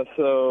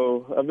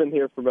 So I've been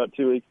here for about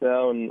 2 weeks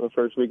now, and the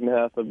first week and a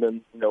half I've been,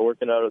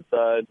 working out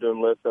outside,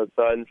 doing lifts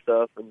outside and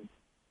stuff, and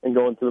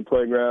going to the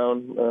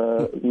playground.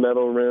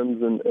 Metal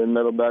rims and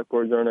metal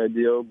backboards aren't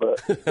ideal,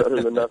 but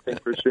better than nothing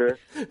for sure.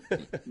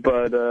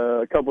 But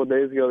a couple of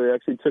days ago, they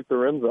actually took the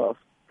rims off.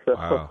 So,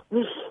 wow.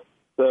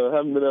 So I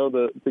haven't been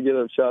able to get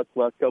up shots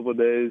the last couple of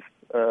days.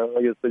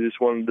 I guess they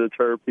just wanted to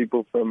deter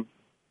people from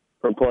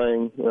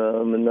playing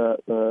and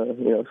not,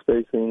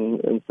 spacing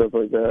and stuff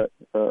like that.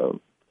 So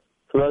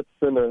that's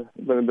been a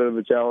bit of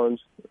a challenge.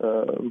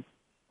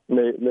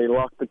 They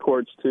locked the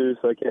courts too,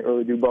 so I can't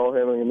really do ball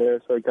handling in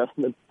there. So I kind of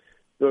been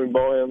doing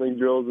ball handling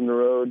drills in the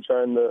road,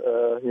 trying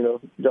to,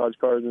 dodge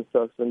cars and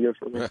stuff. So good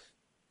for me.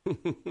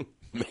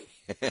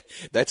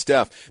 That's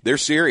tough. They're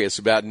serious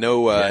about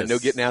no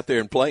getting out there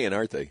and playing,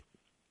 aren't they?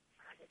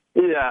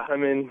 Yeah,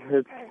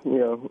 it's,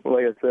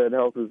 like I said,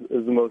 health is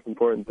the most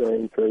important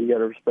thing. So you got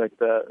to respect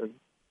that. And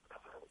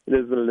it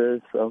is what it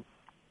is, so.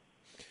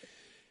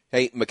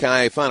 Hey,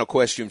 Mekhi, final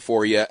question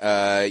for you.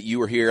 You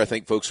were here. I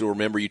think folks will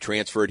remember you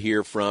transferred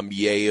here from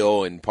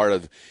Yale and part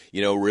of,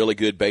 really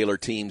good Baylor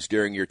teams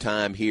during your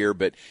time here.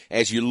 But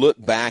as you look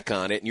back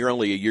on it, and you're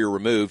only a year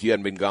removed, you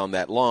haven't been gone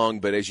that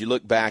long, but as you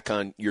look back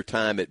on your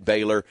time at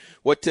Baylor,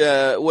 what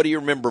do you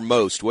remember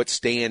most? What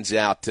stands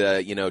out,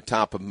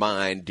 top of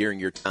mind during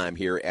your time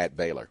here at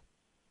Baylor?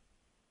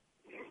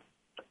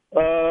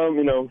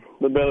 The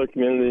Baylor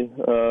community,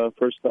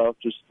 first off,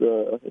 just,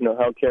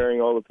 how caring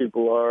all the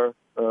people are,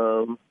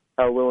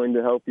 how willing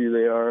to help you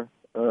they are.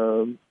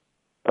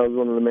 That was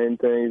one of the main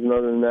things. And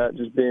other than that,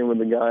 just being with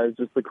the guys,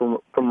 just the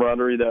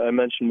camaraderie that I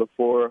mentioned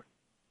before.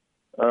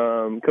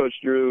 Coach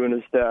Drew and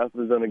his staff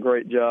has done a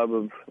great job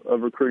of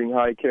recruiting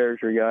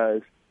high-character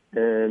guys.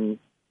 And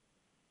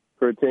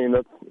for a team,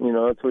 that's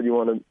what you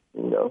want to,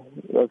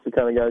 that's the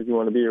kind of guys you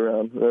want to be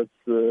around. That's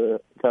the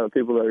kind of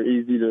people that are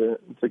easy to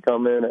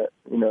come in at,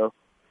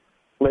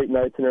 late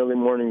nights and early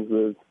mornings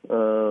with.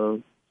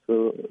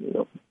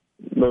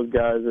 Those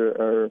guys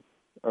are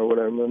what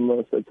I remember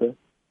most, I'd say.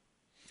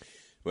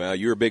 Well,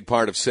 you're a big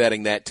part of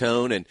setting that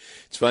tone, and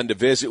it's fun to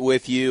visit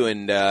with you.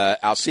 And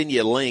I'll send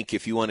you a link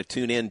if you want to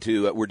tune in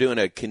to we're doing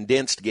a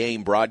condensed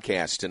game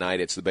broadcast tonight.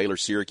 It's the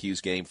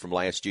Baylor-Syracuse game from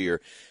last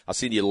year. I'll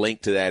send you a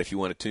link to that if you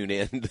want to tune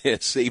in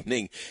this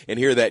evening and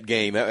hear that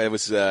game. That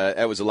was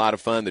a lot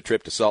of fun. The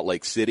trip to Salt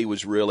Lake City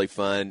was really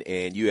fun,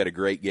 and you had a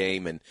great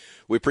game. And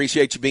we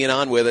appreciate you being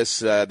on with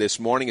us this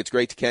morning. It's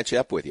great to catch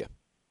up with you.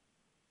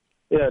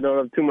 Yeah, I don't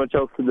have too much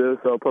else to do,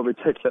 so I'll probably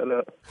check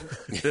that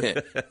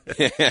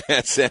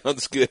out.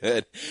 Sounds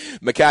good.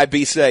 Mekhi,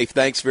 be safe.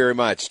 Thanks very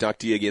much. Talk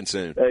to you again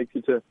soon. Thanks,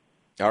 you too.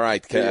 All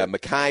right,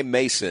 Mekhi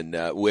Mason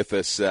with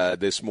us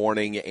this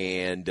morning,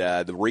 and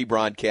the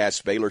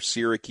rebroadcast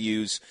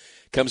Baylor-Syracuse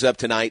comes up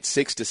tonight,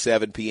 6 to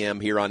 7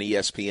 p.m. here on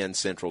ESPN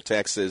Central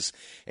Texas.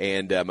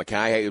 And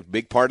Mekhi, a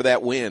big part of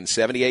that win,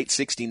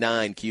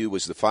 78-69, Q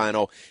was the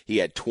final. He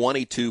had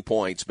 22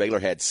 points. Baylor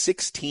had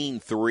 16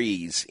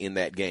 threes in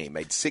that game,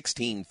 made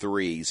 16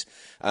 threes.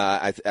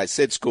 I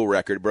said school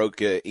record, broke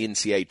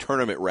NCAA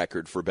tournament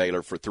record for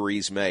Baylor for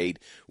threes made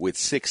with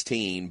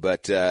 16.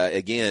 But,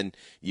 again,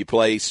 you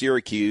play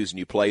Syracuse and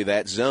you play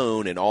that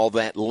zone and all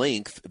that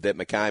length that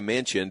Mekhi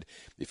mentioned.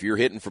 If you're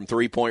hitting from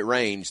three-point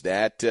range,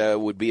 that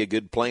would be a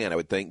good plan, I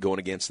would think, going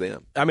against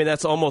them. I mean,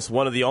 that's almost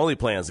one of the only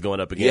plans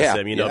going up against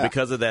them,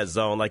 because of that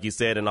zone, like you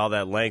said, and all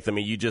that length. I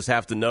mean, you just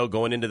have to know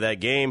going into that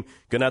game,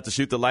 going to have to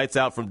shoot the lights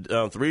out from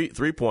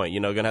three-point,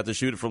 going to have to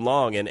shoot it from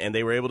long. And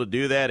they were able to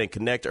do that and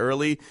connect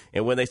early.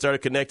 And when they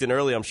started connecting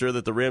early, I'm sure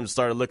that the rims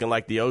started looking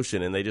like the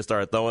ocean, and they just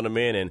started throwing them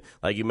in. And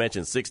like you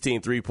mentioned,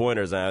 16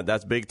 three-pointers,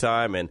 that's big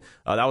time. And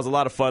that was a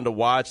lot of fun to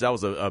watch. That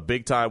was a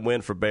big-time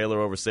win for Baylor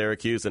over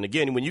Syracuse. And,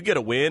 again, when you get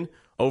a win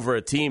over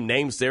a team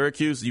named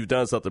Syracuse, you've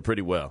done something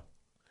pretty well.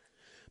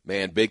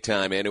 Man, big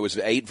time, man. It was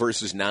 8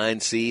 versus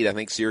 9 seed. I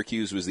think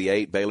Syracuse was the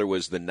 8, Baylor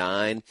was the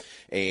 9,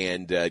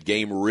 and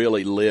game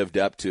really lived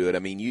up to it. I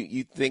mean,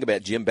 you think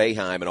about Jim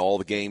Boeheim and all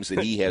the games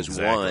that he has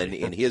won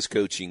in his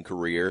coaching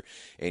career,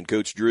 and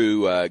Coach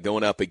Drew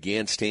going up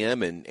against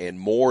him and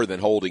more than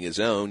holding his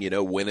own,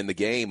 winning the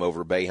game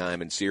over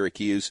Boeheim and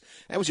Syracuse.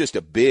 That was just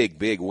a big,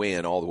 big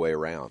win all the way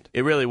around.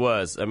 It really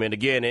was. I mean,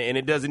 again, and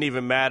it doesn't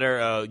even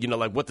matter,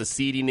 like what the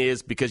seeding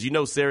is, because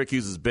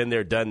Syracuse has been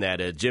there, done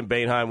that. Jim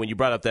Boeheim, when you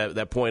brought up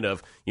that point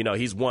of,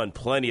 he's won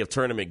plenty of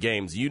tournament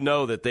games.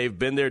 That they've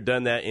been there,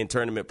 done that in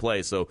tournament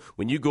play. So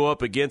when you go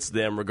up against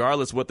them,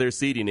 regardless what their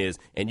seeding is,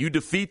 and you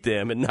defeat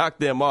them and knock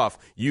them off,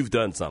 you've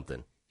done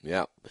something.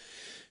 Yeah.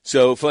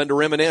 So fun to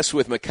reminisce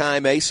with Mekhi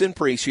Mason.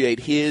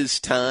 Appreciate his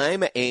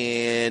time.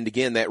 And,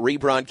 again, that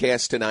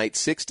rebroadcast tonight,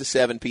 6 to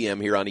 7 p.m.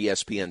 here on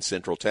ESPN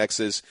Central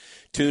Texas.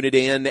 Tune it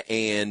in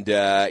and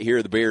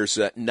hear the Bears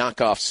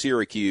knock off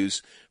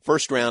Syracuse.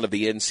 First round of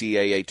the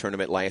NCAA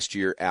tournament last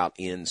year out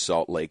in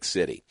Salt Lake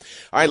City.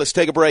 All right, let's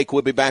take a break.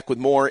 We'll be back with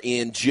more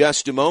in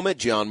just a moment.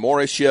 John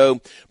Morris Show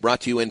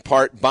brought to you in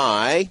part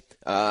by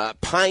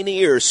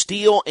Pioneer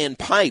Steel and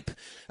Pipe.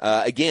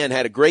 Again,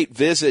 had a great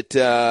visit,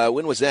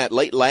 when was that?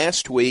 Late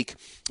last week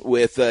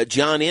with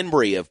John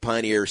Embry of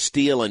Pioneer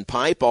Steel and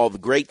Pipe, all the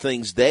great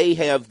things they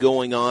have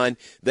going on.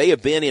 They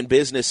have been in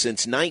business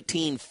since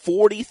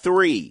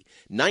 1943,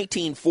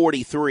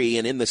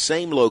 and in the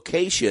same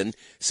location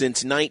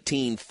since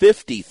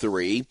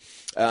 1953.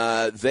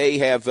 They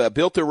have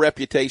built their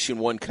reputation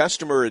one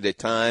customer at a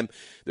time.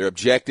 Their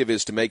objective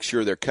is to make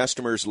sure their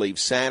customers leave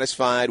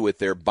satisfied with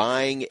their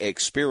buying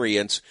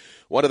experience.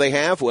 What do they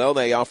have? Well,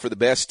 they offer the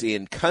best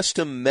in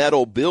custom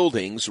metal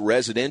buildings,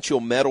 residential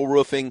metal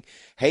roofing,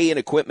 hay and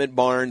equipment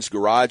barns,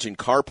 garage and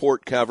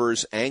carport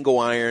covers, angle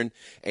iron,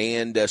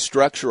 and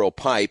structural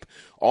pipe.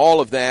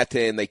 All of that,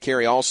 and they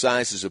carry all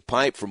sizes of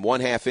pipe from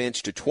 1/2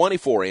 inch to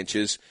 24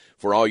 inches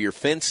for all your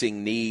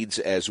fencing needs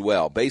as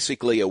well.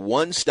 Basically a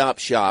one-stop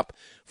shop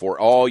for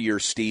all your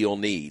steel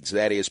needs.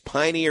 That is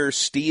Pioneer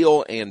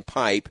Steel and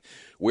Pipe.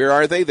 Where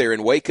are they? They're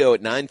in Waco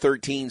at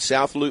 913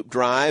 South Loop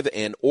Drive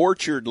and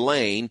Orchard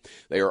Lane.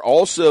 They are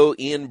also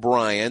in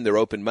Bryan. They're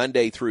open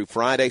Monday through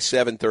Friday,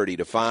 7:30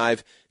 to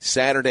 5,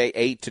 Saturday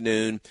 8 to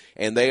noon,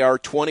 and they are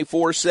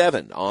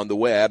 24/7 on the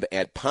web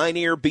at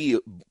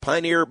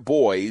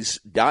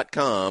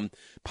pioneerboys.com.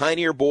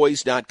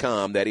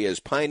 Pioneerboys.com. That is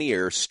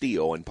Pioneer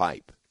Steel and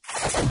Pipe.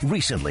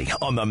 Recently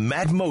on the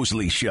Matt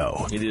Mosley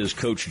Show. It is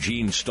Coach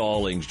Gene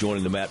Stallings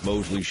joining the Matt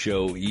Mosley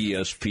Show,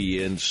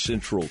 ESPN,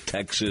 Central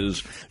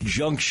Texas.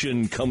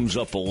 Junction comes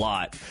up a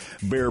lot.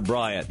 Bear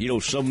Bryant. You know,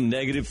 some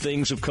negative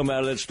things have come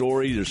out of that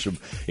story. There's some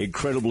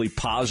incredibly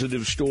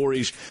positive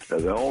stories.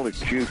 The only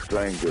cute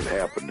thing that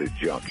happened at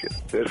Junction,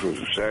 this was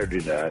a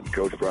Saturday night.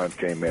 Coach Bryant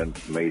came in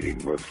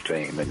meeting with the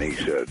team, and he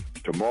said,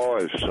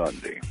 tomorrow is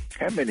Sunday.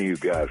 How many of you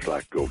guys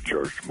like to go to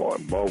church tomorrow?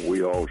 Well,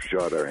 we all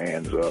shot our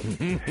hands up.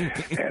 And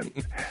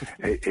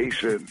he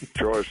said,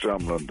 Troy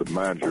Sumlin, the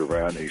manager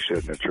around, he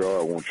said, now, Troy,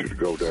 I want you to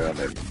go down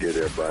and get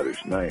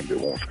everybody's name that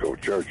wants to go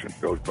to church. And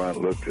Coach Bryant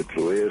looked at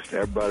the list.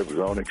 Everybody was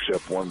on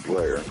except one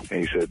player.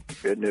 And he said,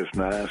 isn't this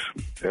nice?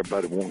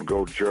 Everybody want to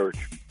go to church.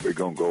 We're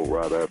going to go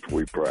right after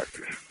we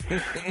practice.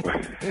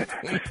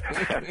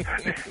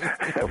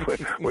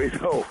 We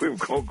know we were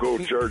going to go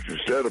to church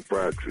instead of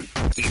practice.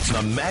 It's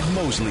the Matt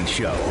Mosley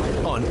Show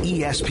on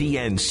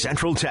ESPN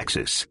Central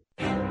Texas.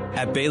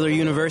 At Baylor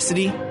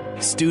University,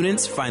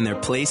 students find their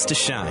place to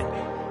shine.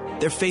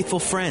 They're faithful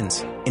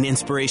friends and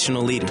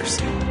inspirational leaders.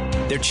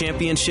 They're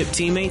championship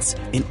teammates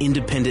and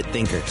independent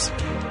thinkers.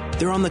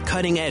 They're on the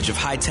cutting edge of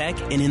high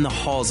tech and in the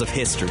halls of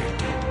history.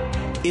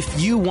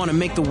 If you want to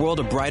make the world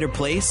a brighter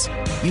place,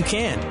 you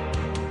can.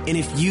 And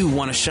if you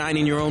want to shine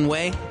in your own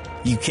way,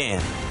 you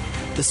can.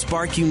 The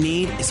spark you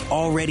need is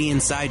already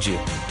inside you.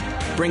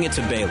 Bring it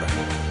to Baylor,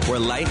 where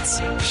lights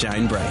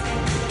shine bright.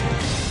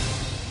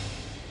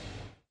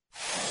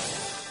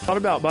 Thought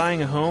about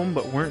buying a home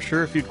but weren't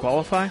sure if you'd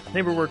qualify?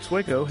 NeighborWorks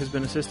Waco has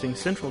been assisting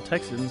Central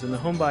Texans in the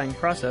home buying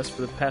process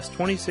for the past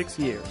 26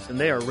 years, and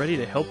they are ready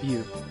to help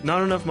you.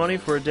 Not enough money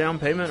for a down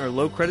payment or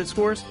low credit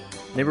scores?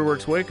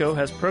 NeighborWorks Waco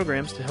has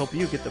programs to help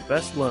you get the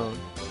best loan.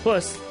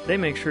 Plus, they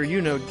make sure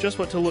you know just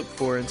what to look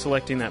for in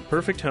selecting that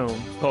perfect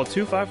home. Call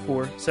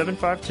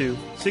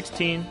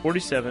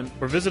 254-752-1647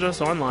 or visit us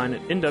online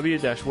at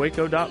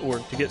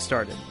nw-waco.org to get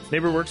started.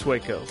 NeighborWorks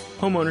Waco.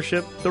 Home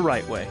ownership the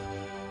right way.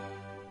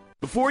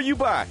 Before you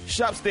buy,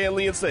 shop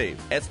Stanley and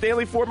save. At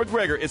Stanley Ford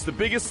McGregor, it's the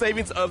biggest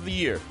savings of the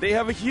year. They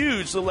have a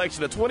huge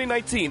selection of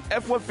 2019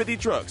 F-150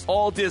 trucks,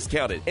 all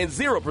discounted, and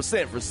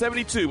 0% for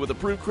 72 with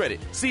approved credit.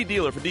 See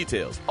dealer for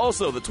details.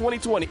 Also, the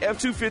 2020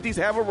 F-250s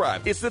have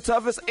arrived. It's the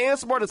toughest and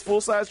smartest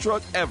full-size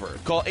truck ever.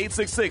 Call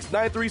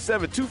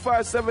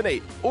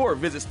 866-937-2578 or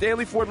visit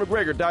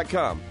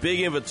StanleyFordMcGregor.com. Big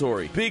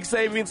inventory, big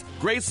savings,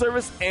 great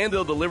service, and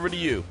they'll deliver to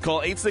you.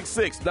 Call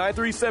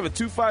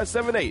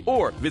 866-937-2578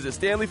 or visit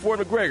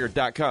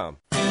StanleyFordMcGregor.com.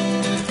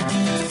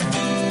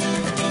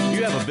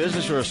 You have a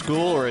business or a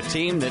school or a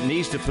team that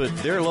needs to put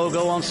their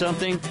logo on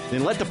something?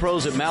 Then let the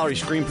pros at Mallory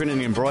Screen Printing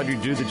and Embroidery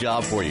do the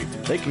job for you.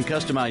 They can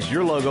customize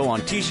your logo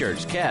on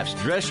t-shirts, caps,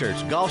 dress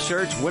shirts, golf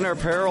shirts, winter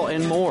apparel,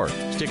 and more.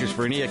 Stickers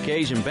for any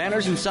occasion,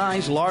 banners and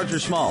signs, large or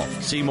small.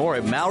 See more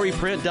at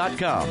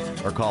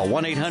MalloryPrint.com or call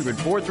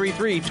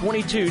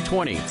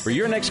 1-800-433-2220. For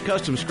your next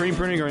custom screen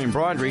printing or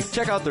embroidery,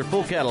 check out their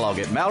full catalog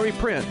at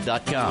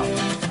MalloryPrint.com.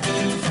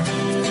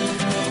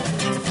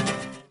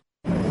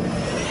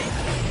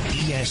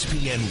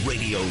 ESPN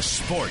Radio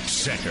Sports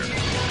Center.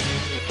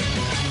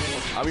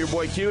 I'm your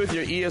boy Q with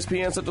your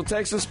ESPN Central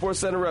Texas Sports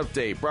Center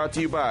update, brought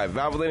to you by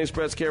Valvoline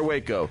Express Care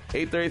Waco,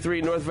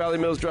 833 North Valley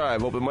Mills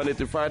Drive, open Monday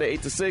through Friday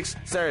 8 to 6,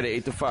 Saturday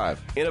 8 to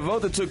 5. In a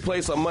vote that took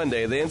place on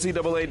Monday, the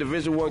NCAA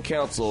Division I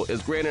Council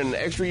is granting an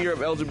extra year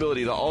of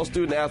eligibility to all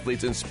student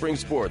athletes in spring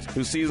sports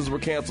whose seasons were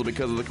canceled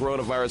because of the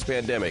coronavirus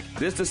pandemic.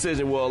 This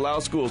decision will allow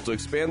schools to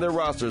expand their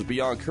rosters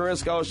beyond current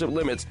scholarship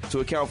limits to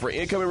account for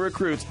incoming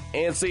recruits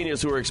and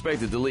seniors who are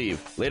expected to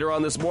leave. Later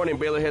on this morning,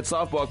 Baylor head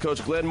softball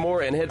coach Glenn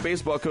Moore and head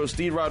baseball coach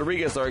Steve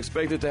Rodriguez are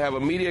expected to have a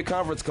media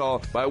conference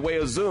call by way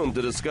of Zoom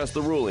to discuss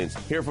the rulings.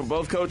 Hear from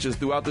both coaches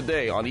throughout the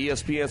day on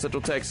ESPN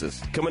Central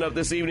Texas. Coming up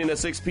this evening at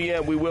 6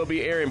 p.m., we will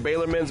be airing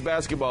Baylor men's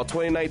basketball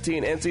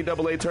 2019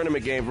 NCAA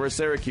tournament game versus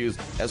Syracuse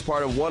as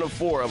part of one of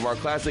 4 of our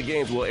classic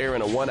games we'll air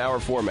in a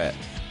 1-hour format.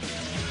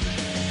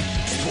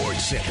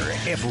 Sports Center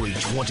every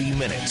 20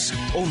 minutes,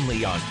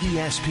 only on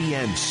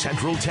ESPN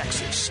Central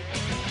Texas.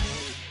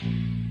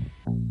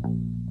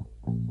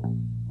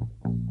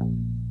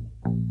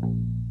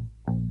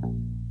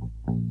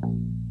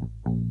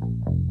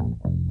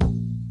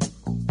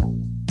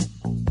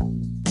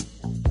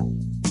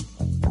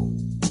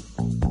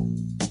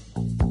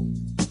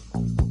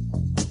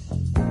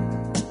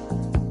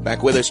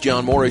 Back with us,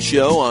 John Morris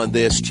Show on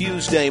this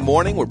Tuesday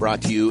morning. We're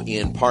brought to you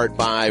in part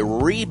by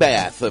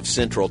Rebath of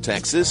Central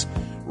Texas.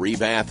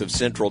 Rebath of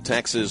Central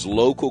Texas,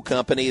 local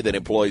company that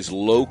employs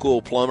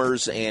local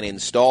plumbers and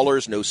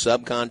installers, no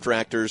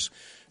subcontractors,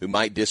 who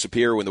might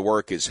disappear when the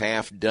work is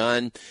half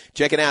done.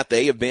 Check it out.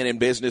 They have been in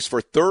business for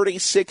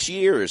 36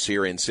 years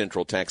here in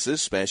Central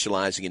Texas,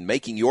 specializing in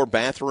making your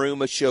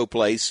bathroom a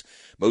showplace.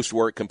 Most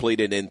work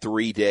completed in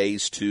 3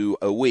 days to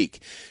a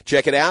week.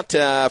 Check it out.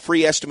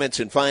 Free estimates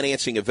and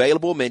financing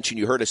available. Mention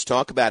you heard us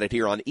talk about it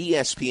here on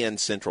ESPN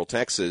Central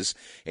Texas,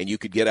 and you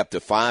could get up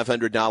to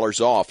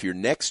 $500 off your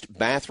next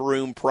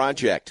bathroom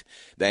project.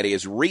 That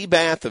is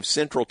Rebath of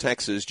Central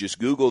Texas. Just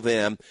Google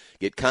them.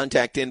 Get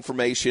contact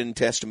information,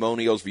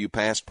 testimonials, view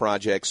past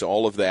projects,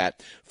 all of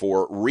that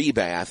for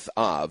Rebath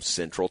of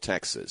Central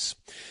Texas.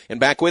 And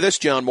back with us,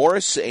 John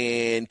Morris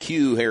and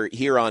Q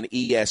here on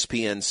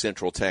ESPN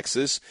Central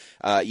Texas.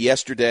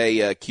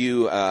 Yesterday,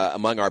 Q,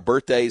 among our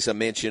birthdays, I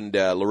mentioned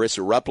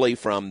Larissa Rupley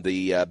from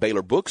the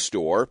Baylor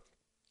Bookstore.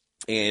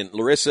 And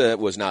Larissa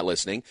was not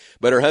listening,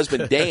 but her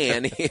husband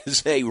Dan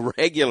is a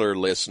regular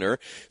listener.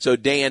 So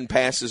Dan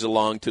passes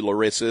along to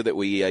Larissa that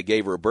we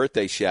gave her a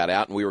birthday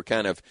shout-out, and we were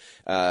kind of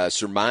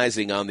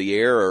surmising on the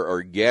air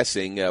or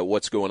guessing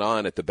what's going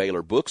on at the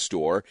Baylor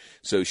Bookstore.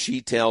 So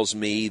she tells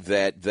me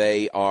that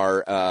they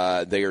are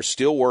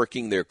still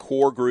working. Their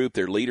core group,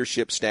 their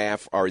leadership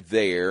staff are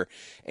there,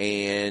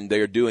 and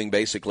they're doing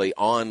basically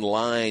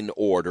online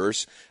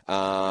orders.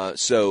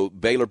 So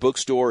Baylor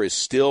Bookstore is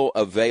still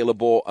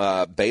available,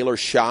 BaylorShop.com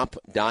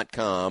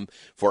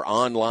for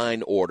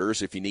online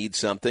orders if you need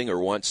something or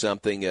want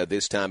something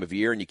this time of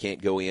year and you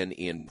can't go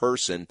in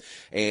person.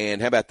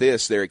 And how about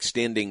this? They're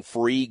extending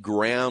free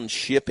ground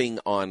shipping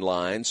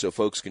online so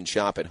folks can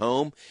shop at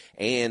home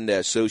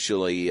and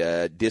socially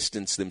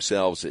distance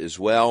themselves as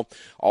well.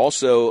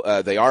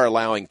 Also, they are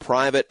allowing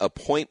private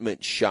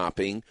appointment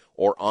shopping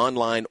or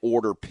online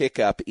order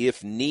pickup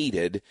if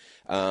needed.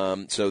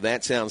 So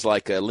that sounds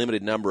like a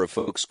limited number of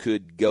folks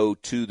could go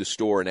to the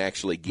store and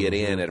actually get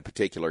in at a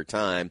particular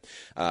time.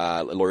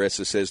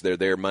 Larissa says they're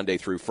there Monday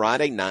through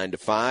Friday, 9 to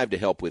 5, to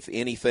help with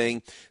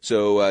anything.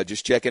 So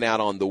just check it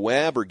out on the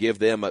web or give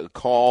them a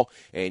call,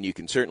 and you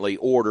can certainly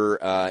order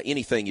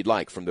anything you'd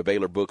like from the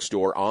Baylor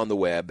Bookstore on the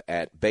web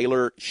at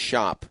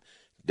BaylorShop.com.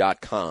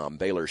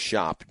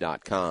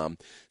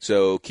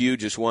 So Q,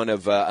 just one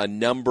of a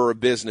number of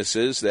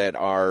businesses that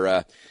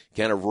are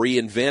kind of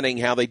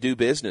reinventing how they do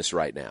business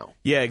right now.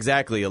 Yeah,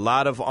 exactly. A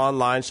lot of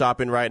online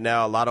shopping right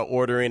now, a lot of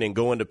ordering and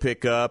going to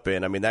pick up.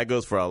 And, I mean, that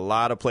goes for a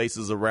lot of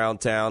places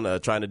around town,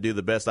 trying to do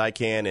the best I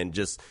can and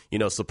just,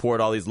 support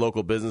all these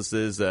local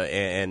businesses.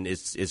 And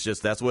it's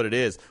just that's what it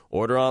is.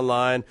 Order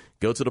online,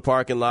 go to the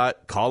parking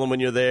lot, call them when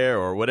you're there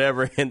or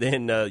whatever, and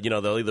then,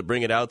 they'll either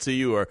bring it out to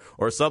you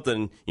or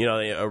something,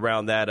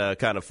 around that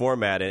kind of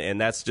format. And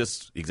that's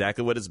just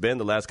exactly what it's been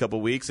the last couple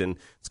of weeks, and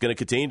it's going to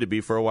continue to be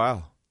for a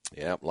while.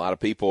 Yeah, a lot of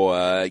people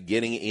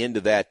getting into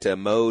that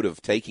mode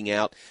of taking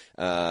out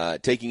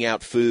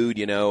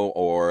food,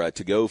 or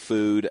to-go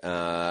food,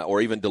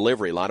 or even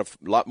delivery. A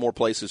lot more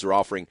places are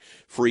offering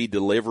free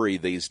delivery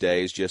these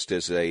days, just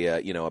as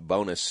a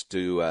bonus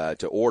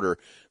to order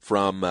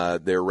from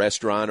their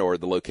restaurant or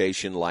the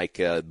location like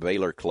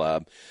Baylor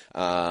Club.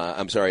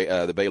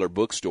 The Baylor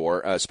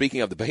Bookstore. Speaking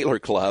of the Baylor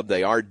Club,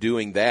 they are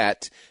doing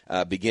that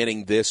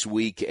beginning this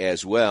week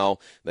as well.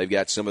 They've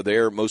got some of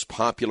their most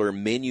popular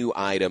menu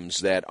items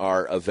that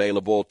are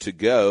available to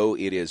go.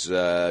 It is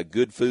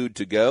good food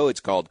to go. It's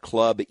called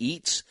Club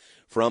Eats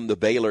from the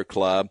Baylor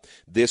Club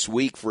this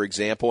week, for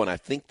example, and I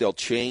think they'll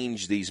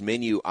change these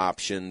menu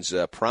options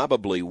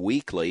probably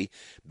weekly,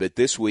 but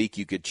this week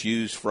you could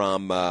choose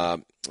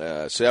from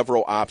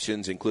several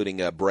options,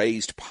 including a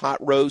braised pot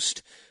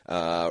roast,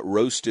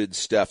 roasted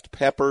stuffed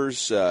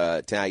peppers,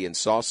 Italian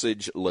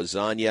sausage,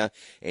 lasagna,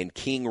 and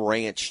King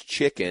Ranch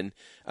chicken.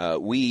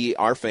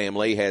 Our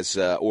family has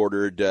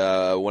ordered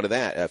one of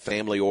that, a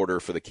family order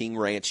for the King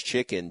Ranch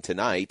chicken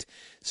tonight.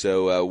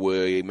 So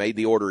we made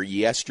the order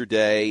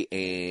yesterday,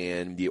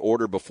 and the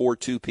order before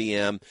 2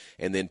 p.m.,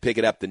 and then pick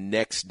it up the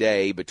next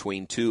day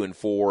between 2 and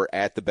 4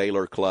 at the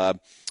Baylor Club.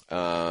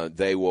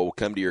 They will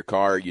come to your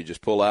car. You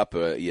just pull up.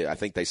 I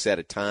think they set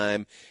a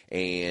time,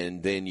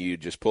 and then you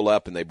just pull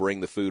up, and they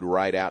bring the food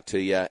right out to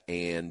you,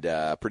 and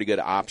pretty good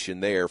option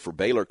there for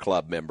Baylor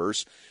Club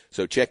members.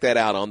 So check that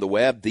out on the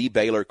web,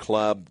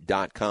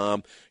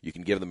 thebaylorclub.com. You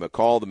can give them a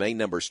call. The main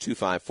number is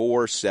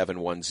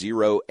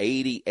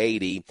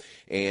 254-710-8080.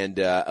 And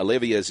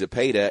Olivia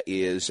Zepeda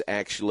is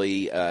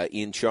actually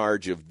in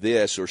charge of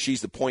this, or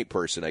she's the point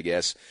person, I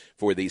guess,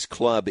 for these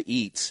Club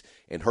Eats.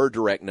 And her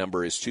direct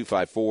number is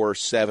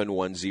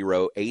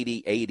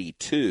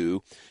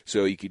 254-710-8082.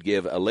 So you could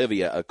give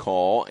Olivia a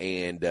call,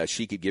 and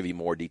she could give you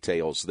more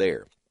details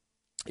there.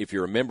 If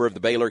you're a member of the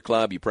Baylor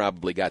Club, you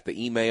probably got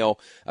the email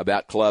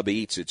about Club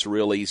Eats. It's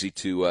real easy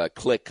to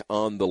click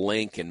on the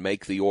link and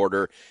make the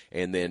order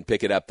and then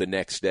pick it up the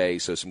next day.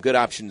 So some good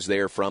options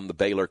there from the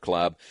Baylor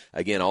Club.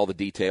 Again, all the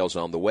details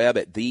on the web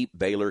at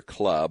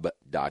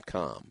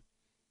thebaylorclub.com.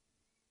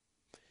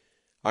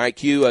 All right,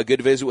 Q, good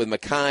to visit with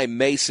Mackay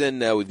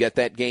Mason. We've got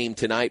that game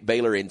tonight,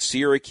 Baylor in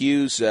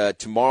Syracuse.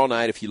 Tomorrow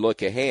night, if you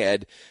look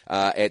ahead,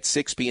 at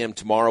 6 p.m.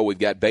 tomorrow, we've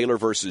got Baylor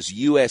versus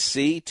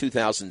USC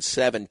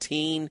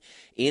 2017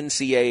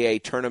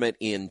 NCAA tournament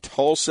in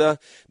Tulsa.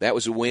 That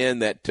was a win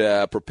that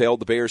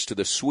propelled the Bears to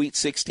the Sweet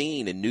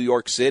 16 in New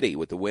York City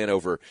with the win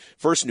over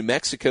first New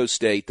Mexico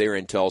State there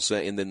in Tulsa,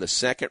 and then the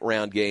second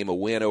round game, a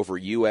win over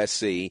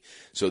USC.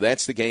 So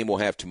that's the game we'll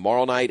have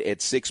tomorrow night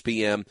at 6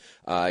 p.m.,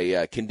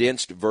 a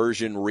condensed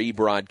version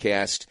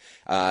rebroadcast.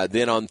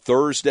 Then on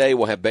Thursday,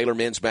 we'll have Baylor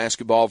men's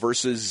basketball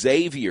versus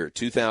Xavier,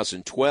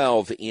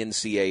 2012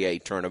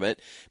 NCAA tournament.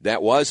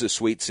 That was a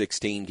Sweet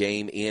 16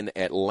 game in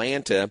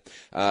Atlanta.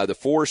 The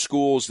four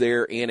schools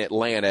there in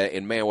Atlanta,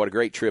 and man, what a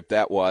great trip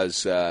that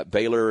was.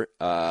 Baylor,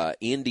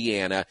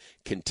 Indiana,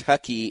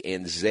 Kentucky,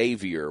 and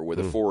Xavier were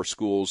the four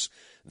schools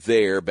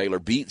there. Baylor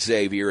beat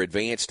Xavier,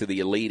 advanced to the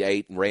Elite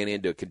Eight, and ran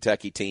into a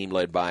Kentucky team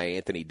led by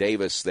Anthony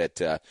Davis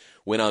that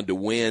went on to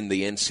win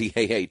the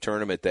NCAA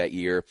tournament that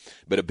year,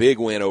 but a big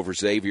win over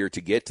Xavier to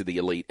get to the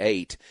Elite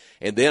Eight.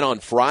 And then on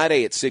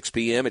Friday at 6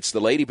 p.m., it's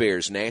the Lady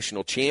Bears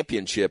National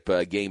Championship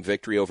game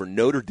victory over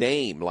Notre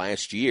Dame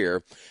last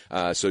year.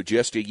 So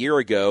just a year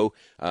ago,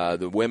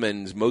 the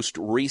women's most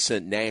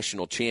recent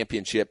national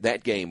championship,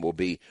 that game will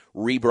be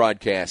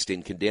rebroadcast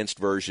in condensed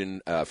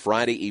version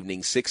Friday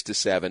evening 6 to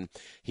 7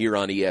 here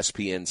on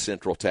ESPN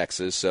Central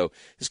Texas. So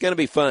it's going to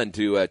be fun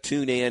to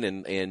tune in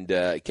and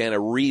kind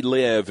of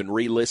relive and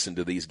re-listen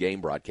to these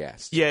game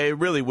broadcasts. Yeah, it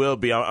really will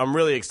be. I'm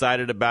really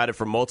excited about it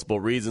for multiple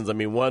reasons. I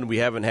mean, one, we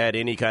haven't had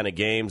any kind of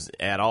games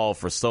at all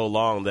for so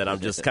long that I'm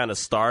just kind of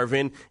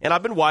starving. And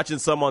I've been watching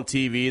some on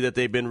TV that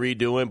they've been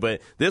redoing, but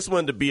this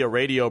one to be a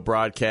radio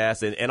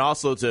broadcast and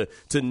also to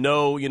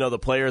know, the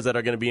players that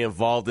are going to be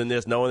involved in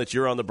this, knowing that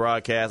you're on the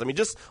broadcast. I mean,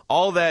 just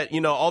all that,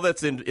 all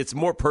that's it's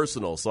more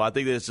personal. So I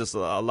think that it's just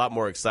a lot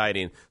more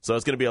exciting. So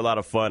it's going to be a lot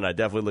of fun. I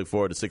definitely look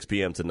forward to 6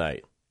 p.m.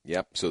 tonight.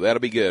 Yep, so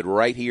that'll be good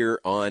right here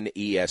on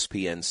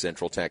ESPN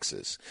Central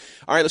Texas.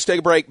 All right, let's take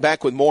a break.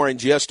 Back with more in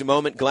just a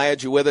moment.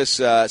 Glad you're with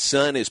us.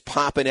 Sun is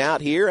popping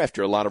out here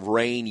after a lot of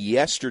rain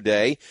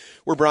yesterday.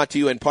 We're brought to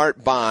you in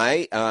part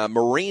by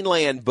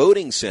Marineland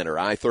Boating Center,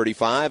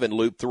 I-35 and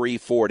Loop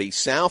 340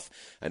 South.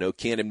 I know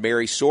Ken and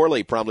Mary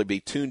Sorley probably be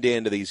tuned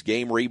in to these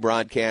game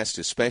rebroadcasts,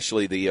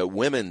 especially the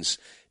women's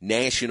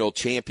national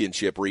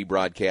championship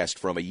rebroadcast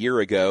from a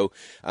year ago.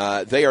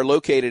 They are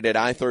located at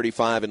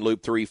I-35 and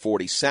Loop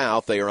 340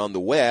 South. They are on the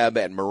web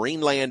at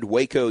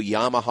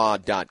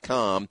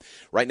marinelandwacoyamaha.com.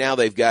 Right now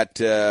they've got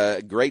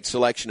a great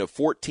selection of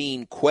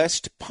 14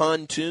 Quest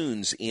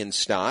pontoons in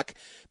stock,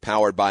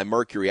 powered by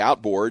Mercury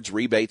Outboards.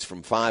 Rebates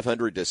from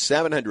 $500 to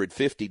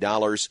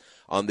 $750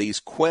 on these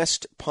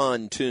Quest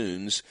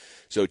pontoons.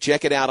 So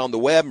check it out on the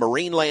web,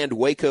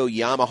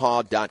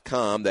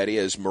 marinelandwacoyamaha.com. That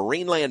is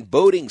Marineland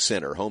Boating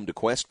Center, home to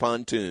Quest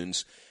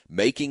pontoons,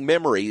 making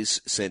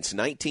memories since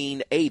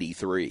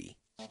 1983.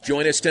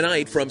 Join us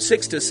tonight from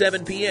 6 to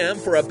 7 p.m.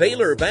 for a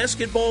Baylor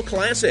Basketball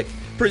Classic,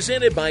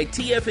 presented by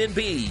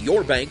TFNB,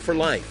 your bank for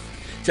life.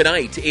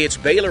 Tonight, it's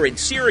Baylor and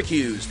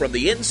Syracuse from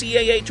the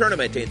NCAA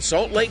tournament in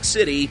Salt Lake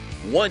City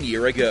 1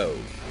 year ago.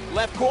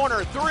 Left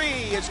corner,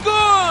 three is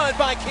good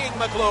by King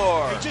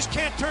McClure. You just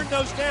can't turn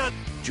those down.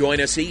 Join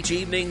us each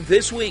evening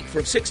this week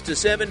from 6 to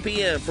 7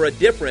 p.m. for a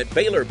different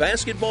Baylor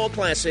Basketball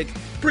Classic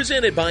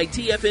presented by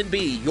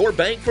TFNB, your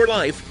bank for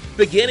life,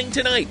 beginning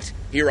tonight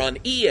here on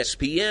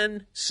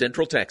ESPN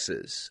Central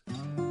Texas.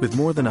 With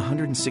more than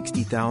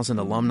 160,000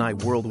 alumni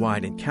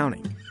worldwide and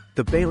counting,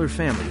 the Baylor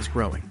family is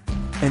growing.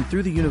 And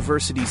through the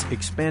university's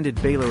expanded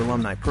Baylor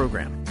alumni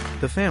program,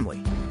 the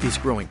family is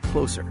growing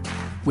closer.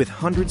 With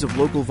hundreds of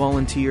local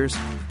volunteers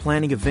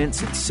planning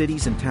events in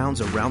cities and towns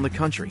around the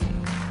country,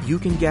 you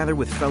can gather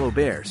with fellow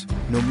Bears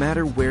no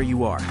matter where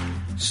you are.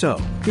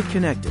 So, get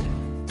connected,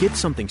 get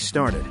something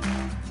started,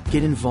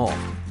 get involved,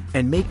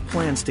 and make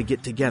plans to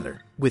get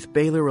together with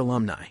Baylor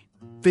alumni.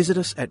 Visit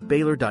us at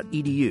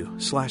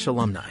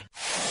baylor.edu/alumni.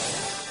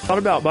 Thought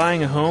about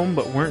buying a home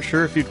but weren't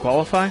sure if you'd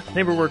qualify?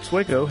 NeighborWorks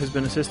Waco has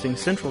been assisting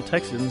Central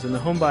Texans in the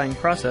home buying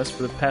process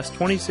for the past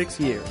 26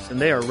 years, and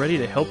they are ready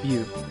to help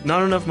you.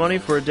 Not enough money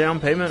for a down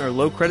payment or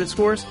low credit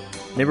scores?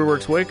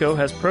 NeighborWorks Waco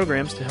has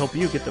programs to help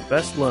you get the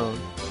best loan.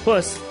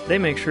 Plus, they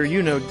make sure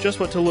you know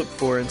just what to look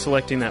for in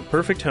selecting that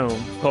perfect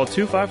home. Call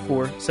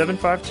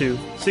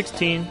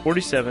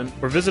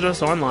 254-752-1647 or visit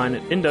us online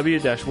at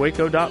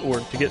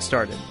nw-waco.org to get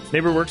started.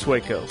 NeighborWorks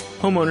Waco.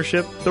 Home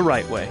ownership the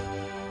right way.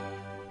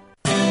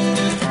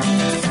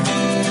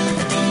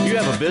 You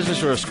have a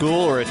business or a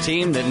school or a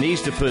team that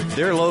needs to put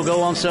their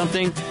logo on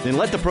something? Then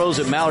let the pros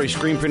at Mallory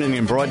Screen Printing and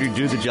Embroidery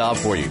do the job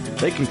for you.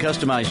 They can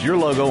customize your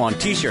logo on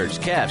t-shirts,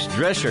 caps,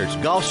 dress shirts,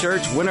 golf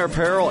shirts, winter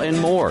apparel,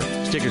 and more.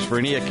 Stickers for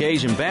any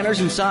occasion, banners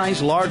and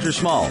signs, large or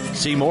small.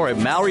 See more at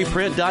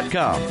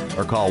MalloryPrint.com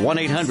or call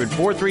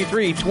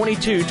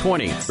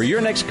 1-800-433-2220. For your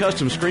next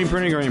custom screen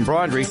printing or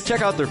embroidery,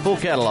 check out their full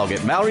catalog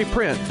at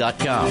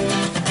MalloryPrint.com.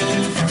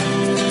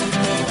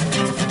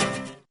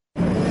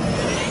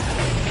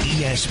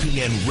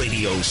 ESPN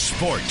Radio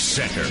Sports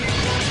Center.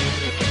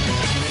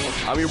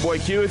 I'm your boy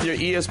Q with your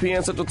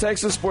ESPN Central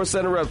Texas Sports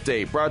Center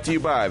update, brought to you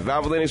by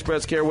Valvoline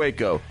Express Care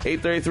Waco,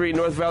 833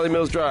 North Valley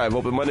Mills Drive,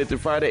 open Monday through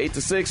Friday 8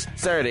 to 6,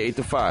 Saturday 8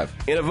 to 5.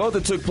 In a vote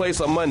that took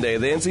place on Monday,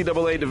 the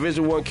NCAA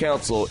Division I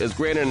Council is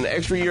granting an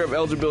extra year of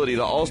eligibility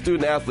to all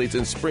student athletes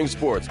in spring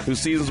sports whose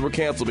seasons were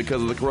canceled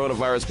because of the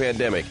coronavirus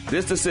pandemic.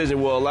 This decision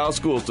will allow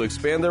schools to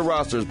expand their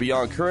rosters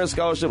beyond current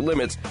scholarship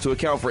limits to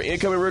account for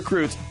incoming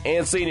recruits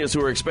and seniors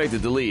who are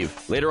expected to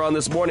leave. Later on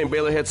this morning,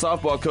 Baylor head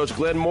softball coach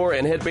Glenn Moore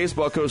and head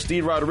baseball coach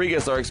Steve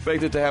Rodriguez are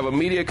expected to have a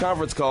media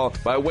conference call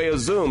by way of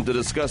Zoom to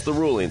discuss the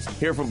rulings.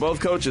 Hear from both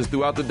coaches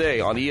throughout the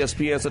day on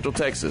ESPN Central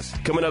Texas.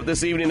 Coming up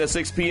this evening at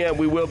 6 p.m.,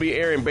 we will be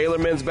airing Baylor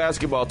men's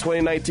basketball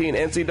 2019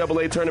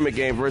 NCAA tournament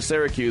game versus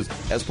Syracuse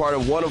as part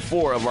of one of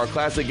 4 of our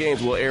classic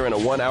games we'll air in a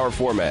 1-hour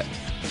format.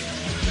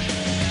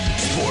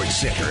 Sports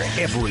Center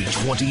every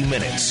 20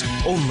 minutes,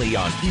 only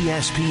on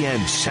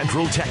ESPN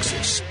Central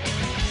Texas.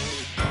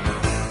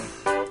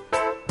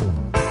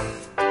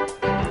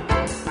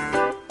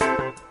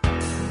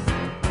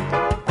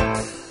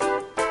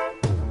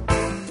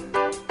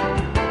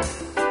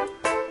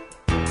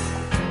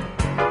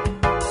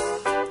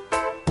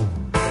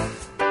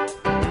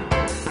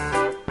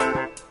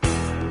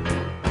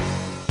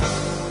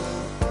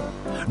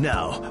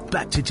 Now,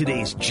 back to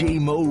today's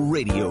J-Mo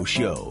Radio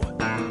Show.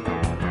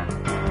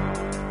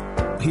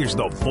 Here's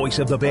the voice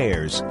of the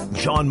Bears,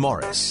 John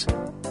Morris.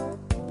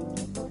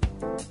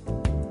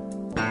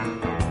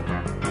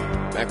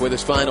 Back with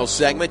this final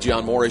segment,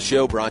 John Morris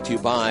Show, brought to you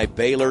by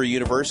Baylor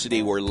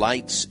University, where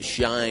lights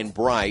shine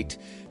bright.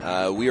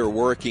 We are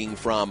working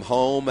from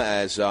home,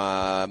 as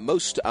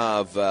most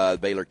of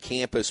Baylor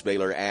campus,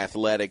 Baylor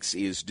athletics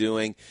is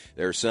doing.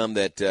 There are some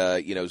that,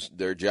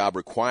 their job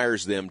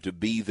requires them to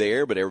be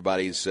there, but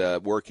everybody's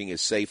working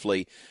as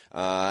safely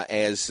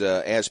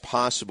as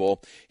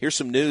possible. Here's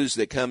some news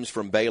that comes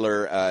from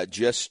Baylor,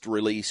 just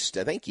released,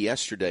 I think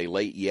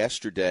late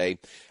yesterday,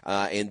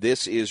 and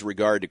this is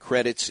regard to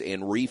credits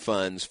and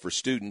refunds for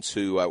students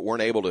who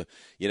weren't able to,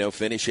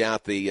 finish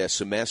out the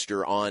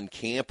semester on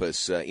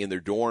campus in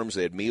their dorms.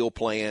 They had meal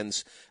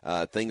plans,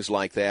 things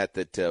like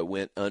that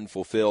went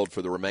unfulfilled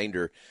for the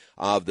remainder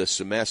of the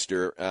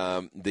semester.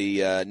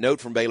 The note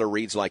from Baylor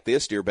reads like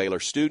this: Dear Baylor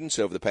students,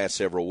 over the past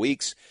several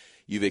weeks,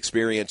 you've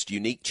experienced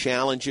unique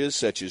challenges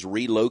such as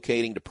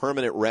relocating to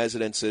permanent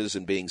residences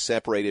and being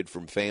separated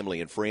from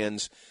family and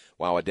friends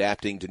while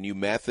adapting to new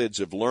methods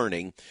of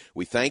learning.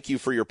 We thank you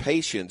for your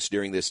patience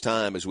during this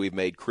time as we've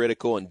made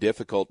critical and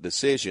difficult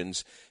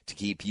decisions to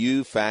keep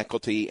you,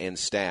 faculty, and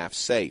staff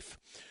safe.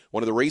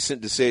 One of the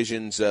recent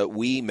decisions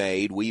we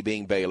made, we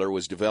being Baylor,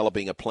 was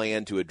developing a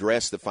plan to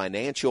address the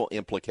financial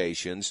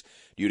implications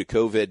due to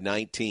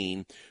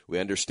COVID-19. We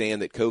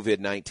understand that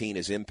COVID-19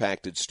 has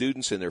impacted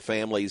students and their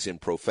families in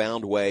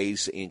profound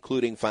ways,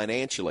 including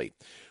financially.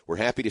 We're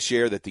happy to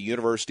share that the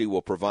university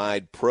will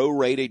provide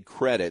prorated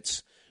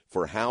credits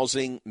for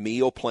housing,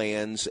 meal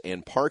plans,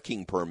 and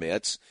parking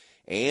permits,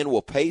 and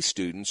will pay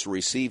students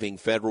receiving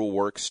federal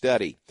work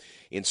study.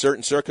 In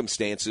certain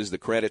circumstances, the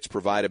credits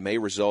provided may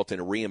result in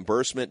a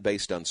reimbursement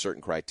based on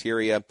certain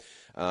criteria.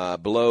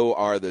 Below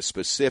are the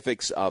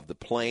specifics of the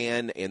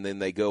plan, and then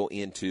they go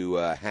into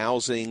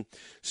housing.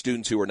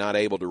 Students who are not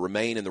able to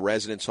remain in the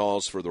residence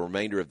halls for the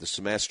remainder of the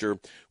semester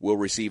will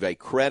receive a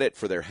credit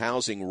for their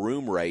housing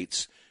room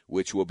rates,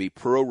 which will be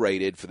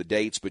prorated for the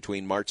dates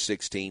between March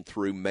 16th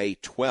through May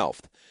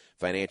 12th.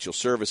 Financial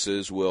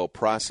Services will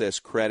process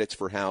credits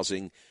for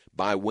housing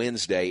by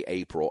Wednesday,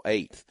 April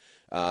 8th.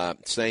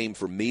 Same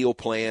for meal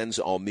plans.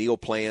 All meal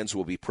plans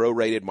will be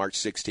prorated March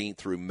 16th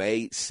through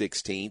May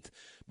 16th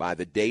by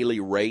the daily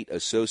rate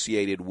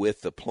associated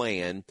with the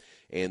plan.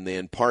 And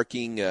then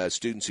parking,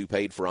 students who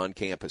paid for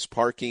on-campus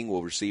parking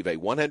will receive a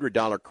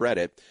 $100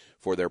 credit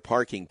for their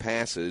parking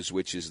passes,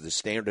 which is the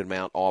standard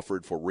amount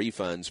offered for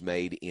refunds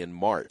made in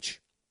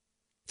March.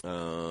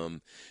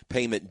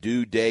 Payment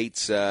due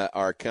dates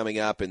are coming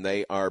up, and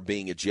they are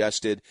being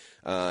adjusted.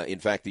 In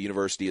fact, the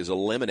university is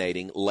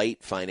eliminating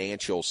late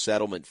financial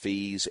settlement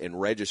fees and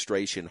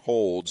registration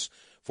holds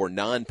for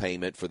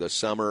non-payment for the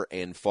summer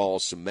and fall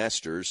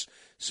semesters.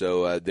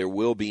 So there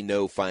will be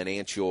no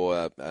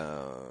financial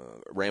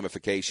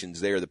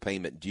ramifications there, the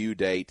payment due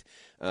date.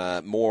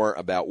 More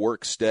about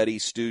work-study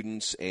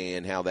students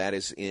and how that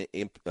is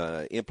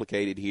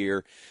implicated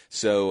here.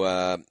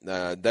 So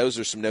those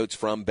are some notes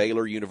from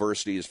Baylor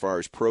University as far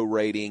as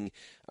prorating,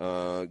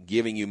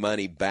 giving you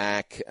money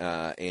back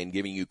and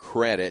giving you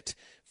credit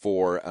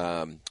for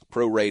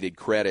prorated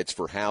credits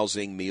for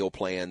housing, meal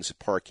plans,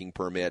 parking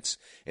permits,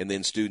 and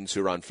then students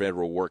who are on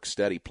federal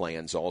work-study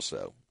plans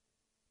also.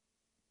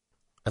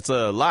 That's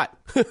a lot.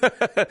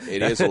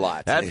 It is a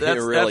lot. That's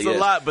a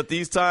lot. But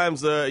these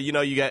times,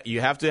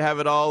 you have to have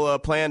it all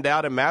planned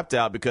out and mapped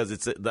out, because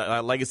it's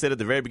like I said at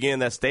the very beginning of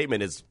that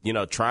statement, it's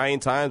trying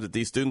times that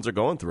these students are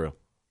going through.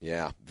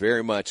 Yeah,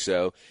 very much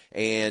so.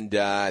 And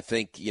I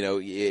think,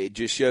 it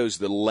just shows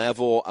the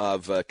level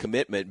of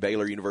commitment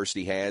Baylor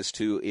University has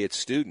to its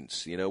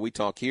students. We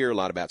talk here a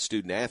lot about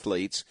student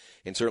athletes,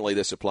 and certainly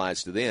this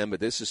applies to them, but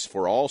this is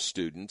for all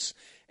students.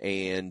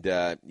 And,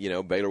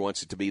 Baylor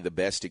wants it to be the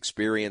best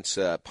experience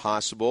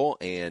possible.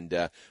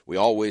 And we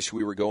all wish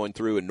we were going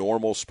through a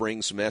normal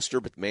spring semester,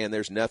 but, man,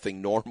 there's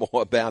nothing normal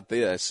about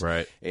this.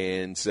 Right.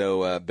 And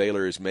so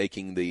Baylor is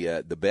making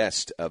the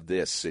best of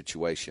this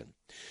situation.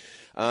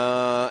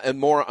 And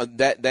more on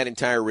that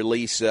entire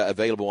release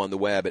available on the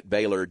web at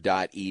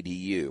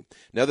Baylor.edu.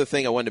 Another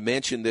thing I wanted to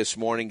mention this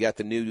morning, got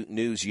the new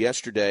news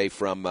yesterday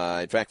from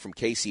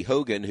Casey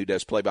Hogan, who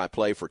does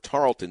play-by-play for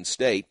Tarleton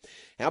State.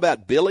 How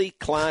about Billy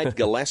Clyde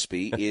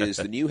Gillespie is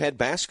the new head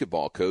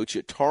basketball coach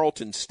at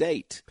Tarleton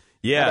State?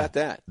 Yeah, how about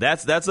that?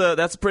 That's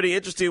a pretty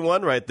interesting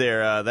one right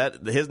there.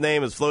 That his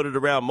name has floated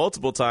around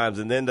multiple times,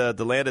 and then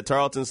to land at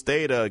Tarleton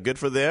State, good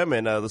for them.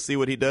 And let's see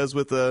what he does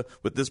with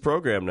this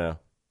program now.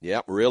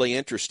 Yeah, really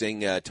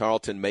interesting.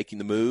 Tarleton making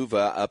the move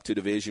up to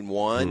Division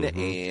I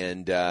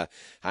and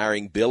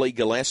hiring Billy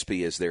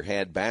Gillespie as their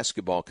head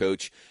basketball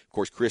coach. Of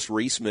course, Chris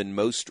Reisman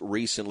most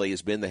recently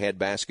has been the head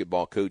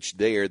basketball coach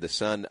there, the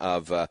son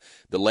of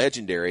the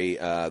legendary,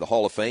 the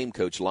Hall of Fame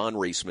coach Lon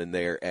Reisman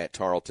there at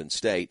Tarleton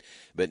State.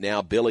 But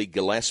now Billy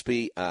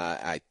Gillespie,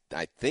 I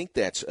think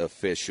that's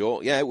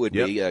official. Yeah, it would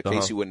be.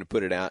 Casey wouldn't have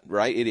put it out,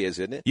 right? It is,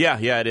 isn't it? Yeah,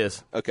 it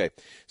is. Okay,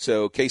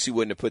 so Casey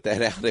wouldn't have put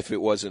that out if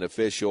it wasn't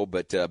official.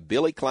 But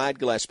Billy Clyde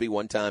Gillespie,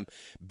 one-time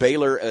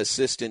Baylor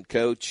assistant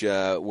coach,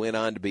 went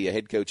on to be a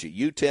head coach at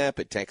UTEP,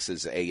 at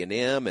Texas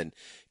A&M, and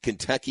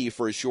Kentucky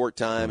for a short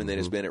time, and then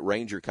has been at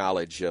Ranger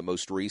College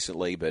most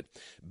recently. But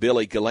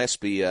Billy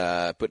Gillespie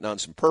putting on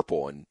some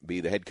purple and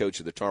be the head coach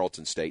of the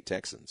Tarleton State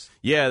Texans.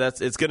 Yeah,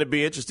 it's going to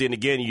be interesting.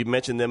 Again, you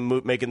mentioned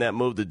them making that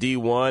move to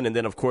D1, and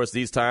then, of course,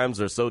 these times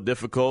are so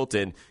difficult,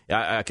 and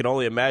I can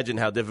only imagine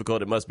how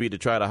difficult it must be to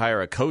try to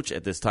hire a coach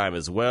at this time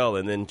as well,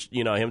 and then,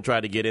 him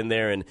try to get in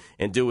there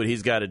and do what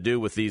he's got to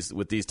do with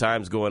these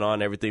times going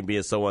on, everything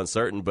being so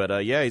uncertain.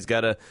 But, he's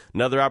got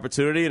another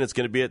opportunity, and it's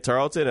going to be at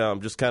Tarleton.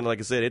 I'm just kind of, like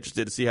I said,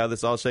 interested to see how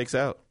this all shakes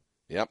out.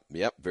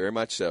 Yep, very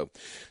much so.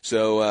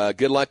 So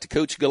good luck to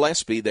Coach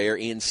Gillespie there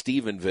in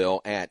Stephenville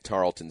at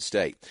Tarleton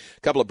State.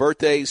 A couple of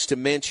birthdays to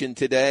mention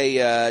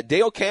today.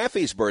 Dale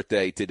Caffey's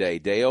birthday today.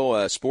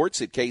 Dale, sports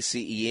at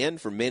KCEN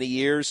for many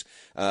years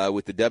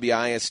with the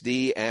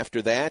WISD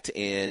after that,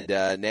 and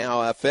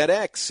now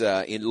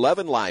FedEx in Love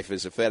and Life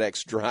as a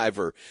FedEx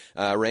driver.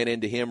 Ran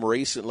into him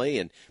recently,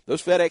 and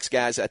those FedEx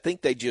guys, I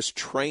think they just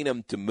train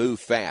them to move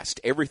fast.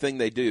 Everything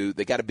they do,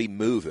 they got to be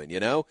moving,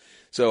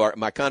 So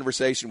my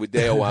conversation with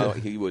Dale while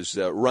he was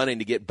running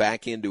to get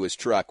back into his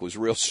truck was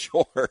real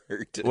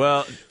short.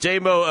 Well,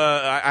 J-Mo,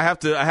 I have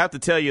to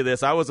tell you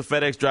this. I was a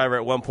FedEx driver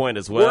at one point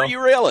as well. Were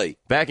you really?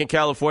 Back in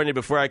California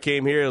before I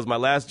came here. It was my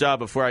last job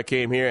before I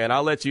came here, and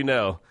I'll let you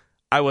know,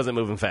 I wasn't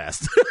moving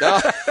fast.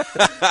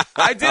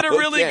 I did a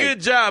really good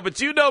job,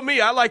 but you know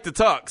me, I like to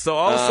talk. So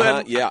all of a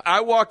sudden,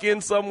 I walk in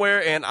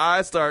somewhere and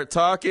I start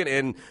talking,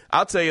 and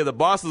I'll tell you, the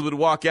bosses would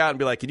walk out and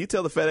be like, "Can you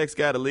tell the FedEx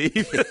guy to leave?"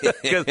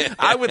 Because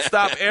I would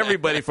stop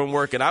everybody from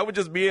working. I would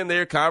just be in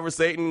there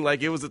conversating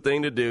like it was a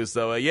thing to do.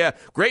 So,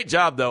 great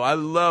job, though. I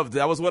loved it.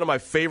 That was one of my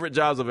favorite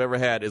jobs I've ever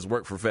had is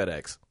work for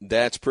FedEx.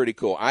 That's pretty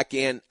cool. I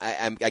can't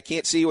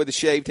see you with a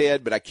shaved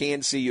head, but I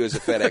can see you as a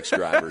FedEx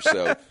driver,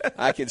 so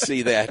I can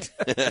see that.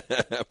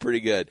 Pretty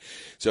good.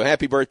 So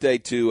happy birthday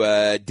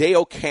to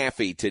Dale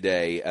Caffey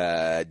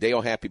today.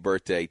 Dale, happy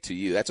birthday to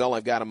you. That's all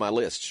I've got on my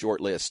list,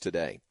 short list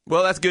today.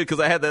 Well, that's good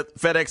because I had that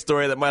FedEx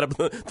story that might have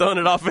thrown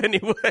it off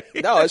anyway.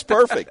 No, it's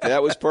perfect.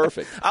 That was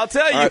perfect. I'll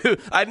tell you,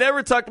 I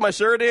never tucked my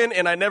shirt in,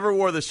 and I never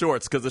wore the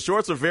shorts because the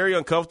shorts are very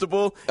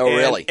uncomfortable. Oh,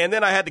 really? And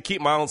then I had to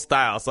keep my own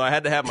style, so I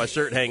had to have my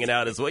shirt hanging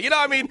out as well. You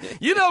know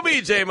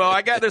me,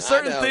 J-Mo. There's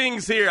certain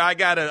things here I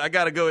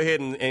gotta go ahead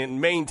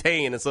and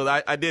maintain, and so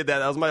I did that.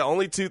 That was my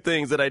only two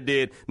things that I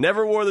did.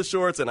 Never wore the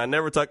shorts, and I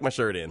never tucked my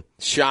shirt in.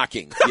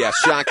 Shocking. Yeah,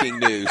 shocking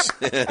news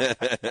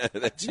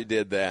that you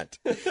did that.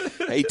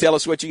 Hey, tell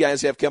us what you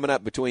guys have coming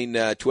up between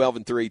 12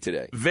 and 3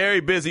 today.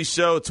 Very busy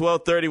show.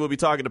 12:30, we'll be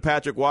talking to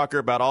Patrick Walker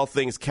about all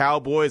things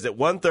Cowboys. At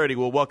 1:30,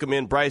 we'll welcome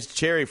in Bryce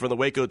Cherry from the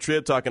Waco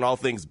Trib talking all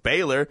things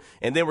Baylor.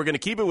 And then we're going to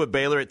keep it with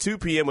Baylor at 2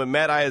 p.m. with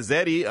Matt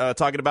Iazetti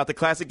talking about the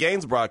Classic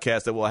Games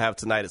broadcast that we'll have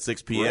tonight at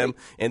 6 p.m. Right.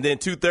 And then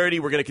 2:30,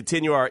 we're going to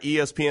continue our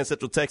ESPN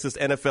Central Texas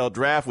NFL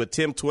draft with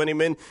Tim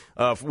Twentyman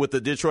with the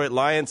Detroit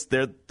Lions.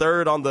 They're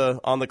third on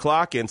the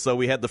clock, and so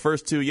we had the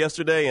first two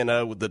yesterday, and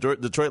the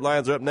Detroit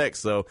Lions are up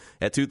next. So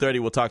at 2:30,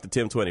 we'll talk to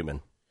Tim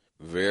Twentyman.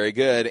 Very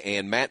good.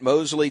 And Matt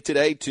Mosley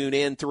today, tune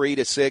in 3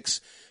 to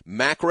 6.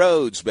 Mack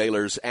Rhodes,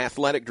 Baylor's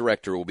athletic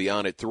director, will be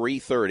on at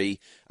 3:30.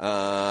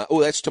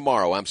 That's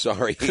tomorrow. I'm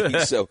sorry.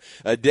 So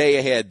a day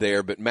ahead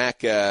there. But Mack,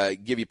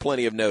 give you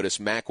plenty of notice.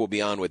 Mack will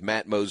be on with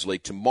Matt Mosley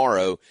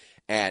tomorrow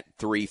at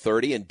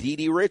 3:30, and Dee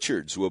Dee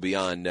Richards will be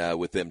on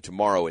with them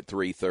tomorrow at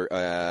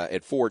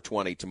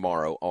 4:20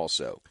 tomorrow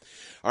also.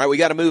 All right, we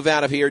got to move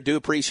out of here. Do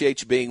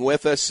appreciate you being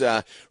with us.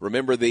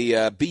 Remember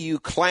the BU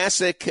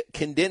Classic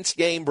condensed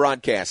game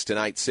broadcast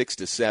tonight, 6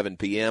 to 7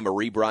 p.m., a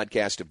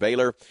rebroadcast of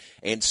Baylor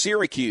and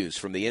Syracuse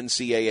from the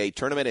NCAA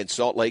tournament in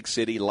Salt Lake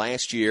City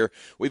last year.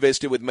 We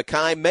visited with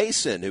Makai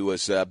Mason, who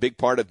was a big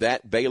part of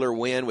that Baylor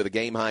win with a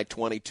game-high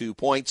 22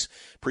 points.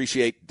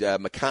 Appreciate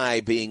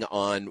Makai being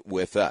on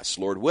with us.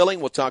 Lord willing,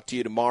 we'll talk to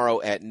you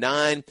tomorrow at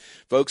 9.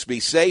 Folks, be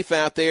safe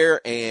out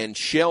there and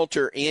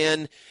shelter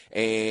in,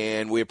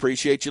 and we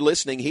appreciate you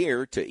listening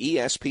here to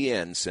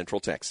ESPN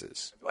Central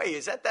Texas. Wait,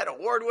 is that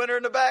award winner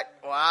in the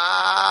back?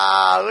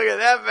 Wow, look at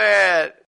that man.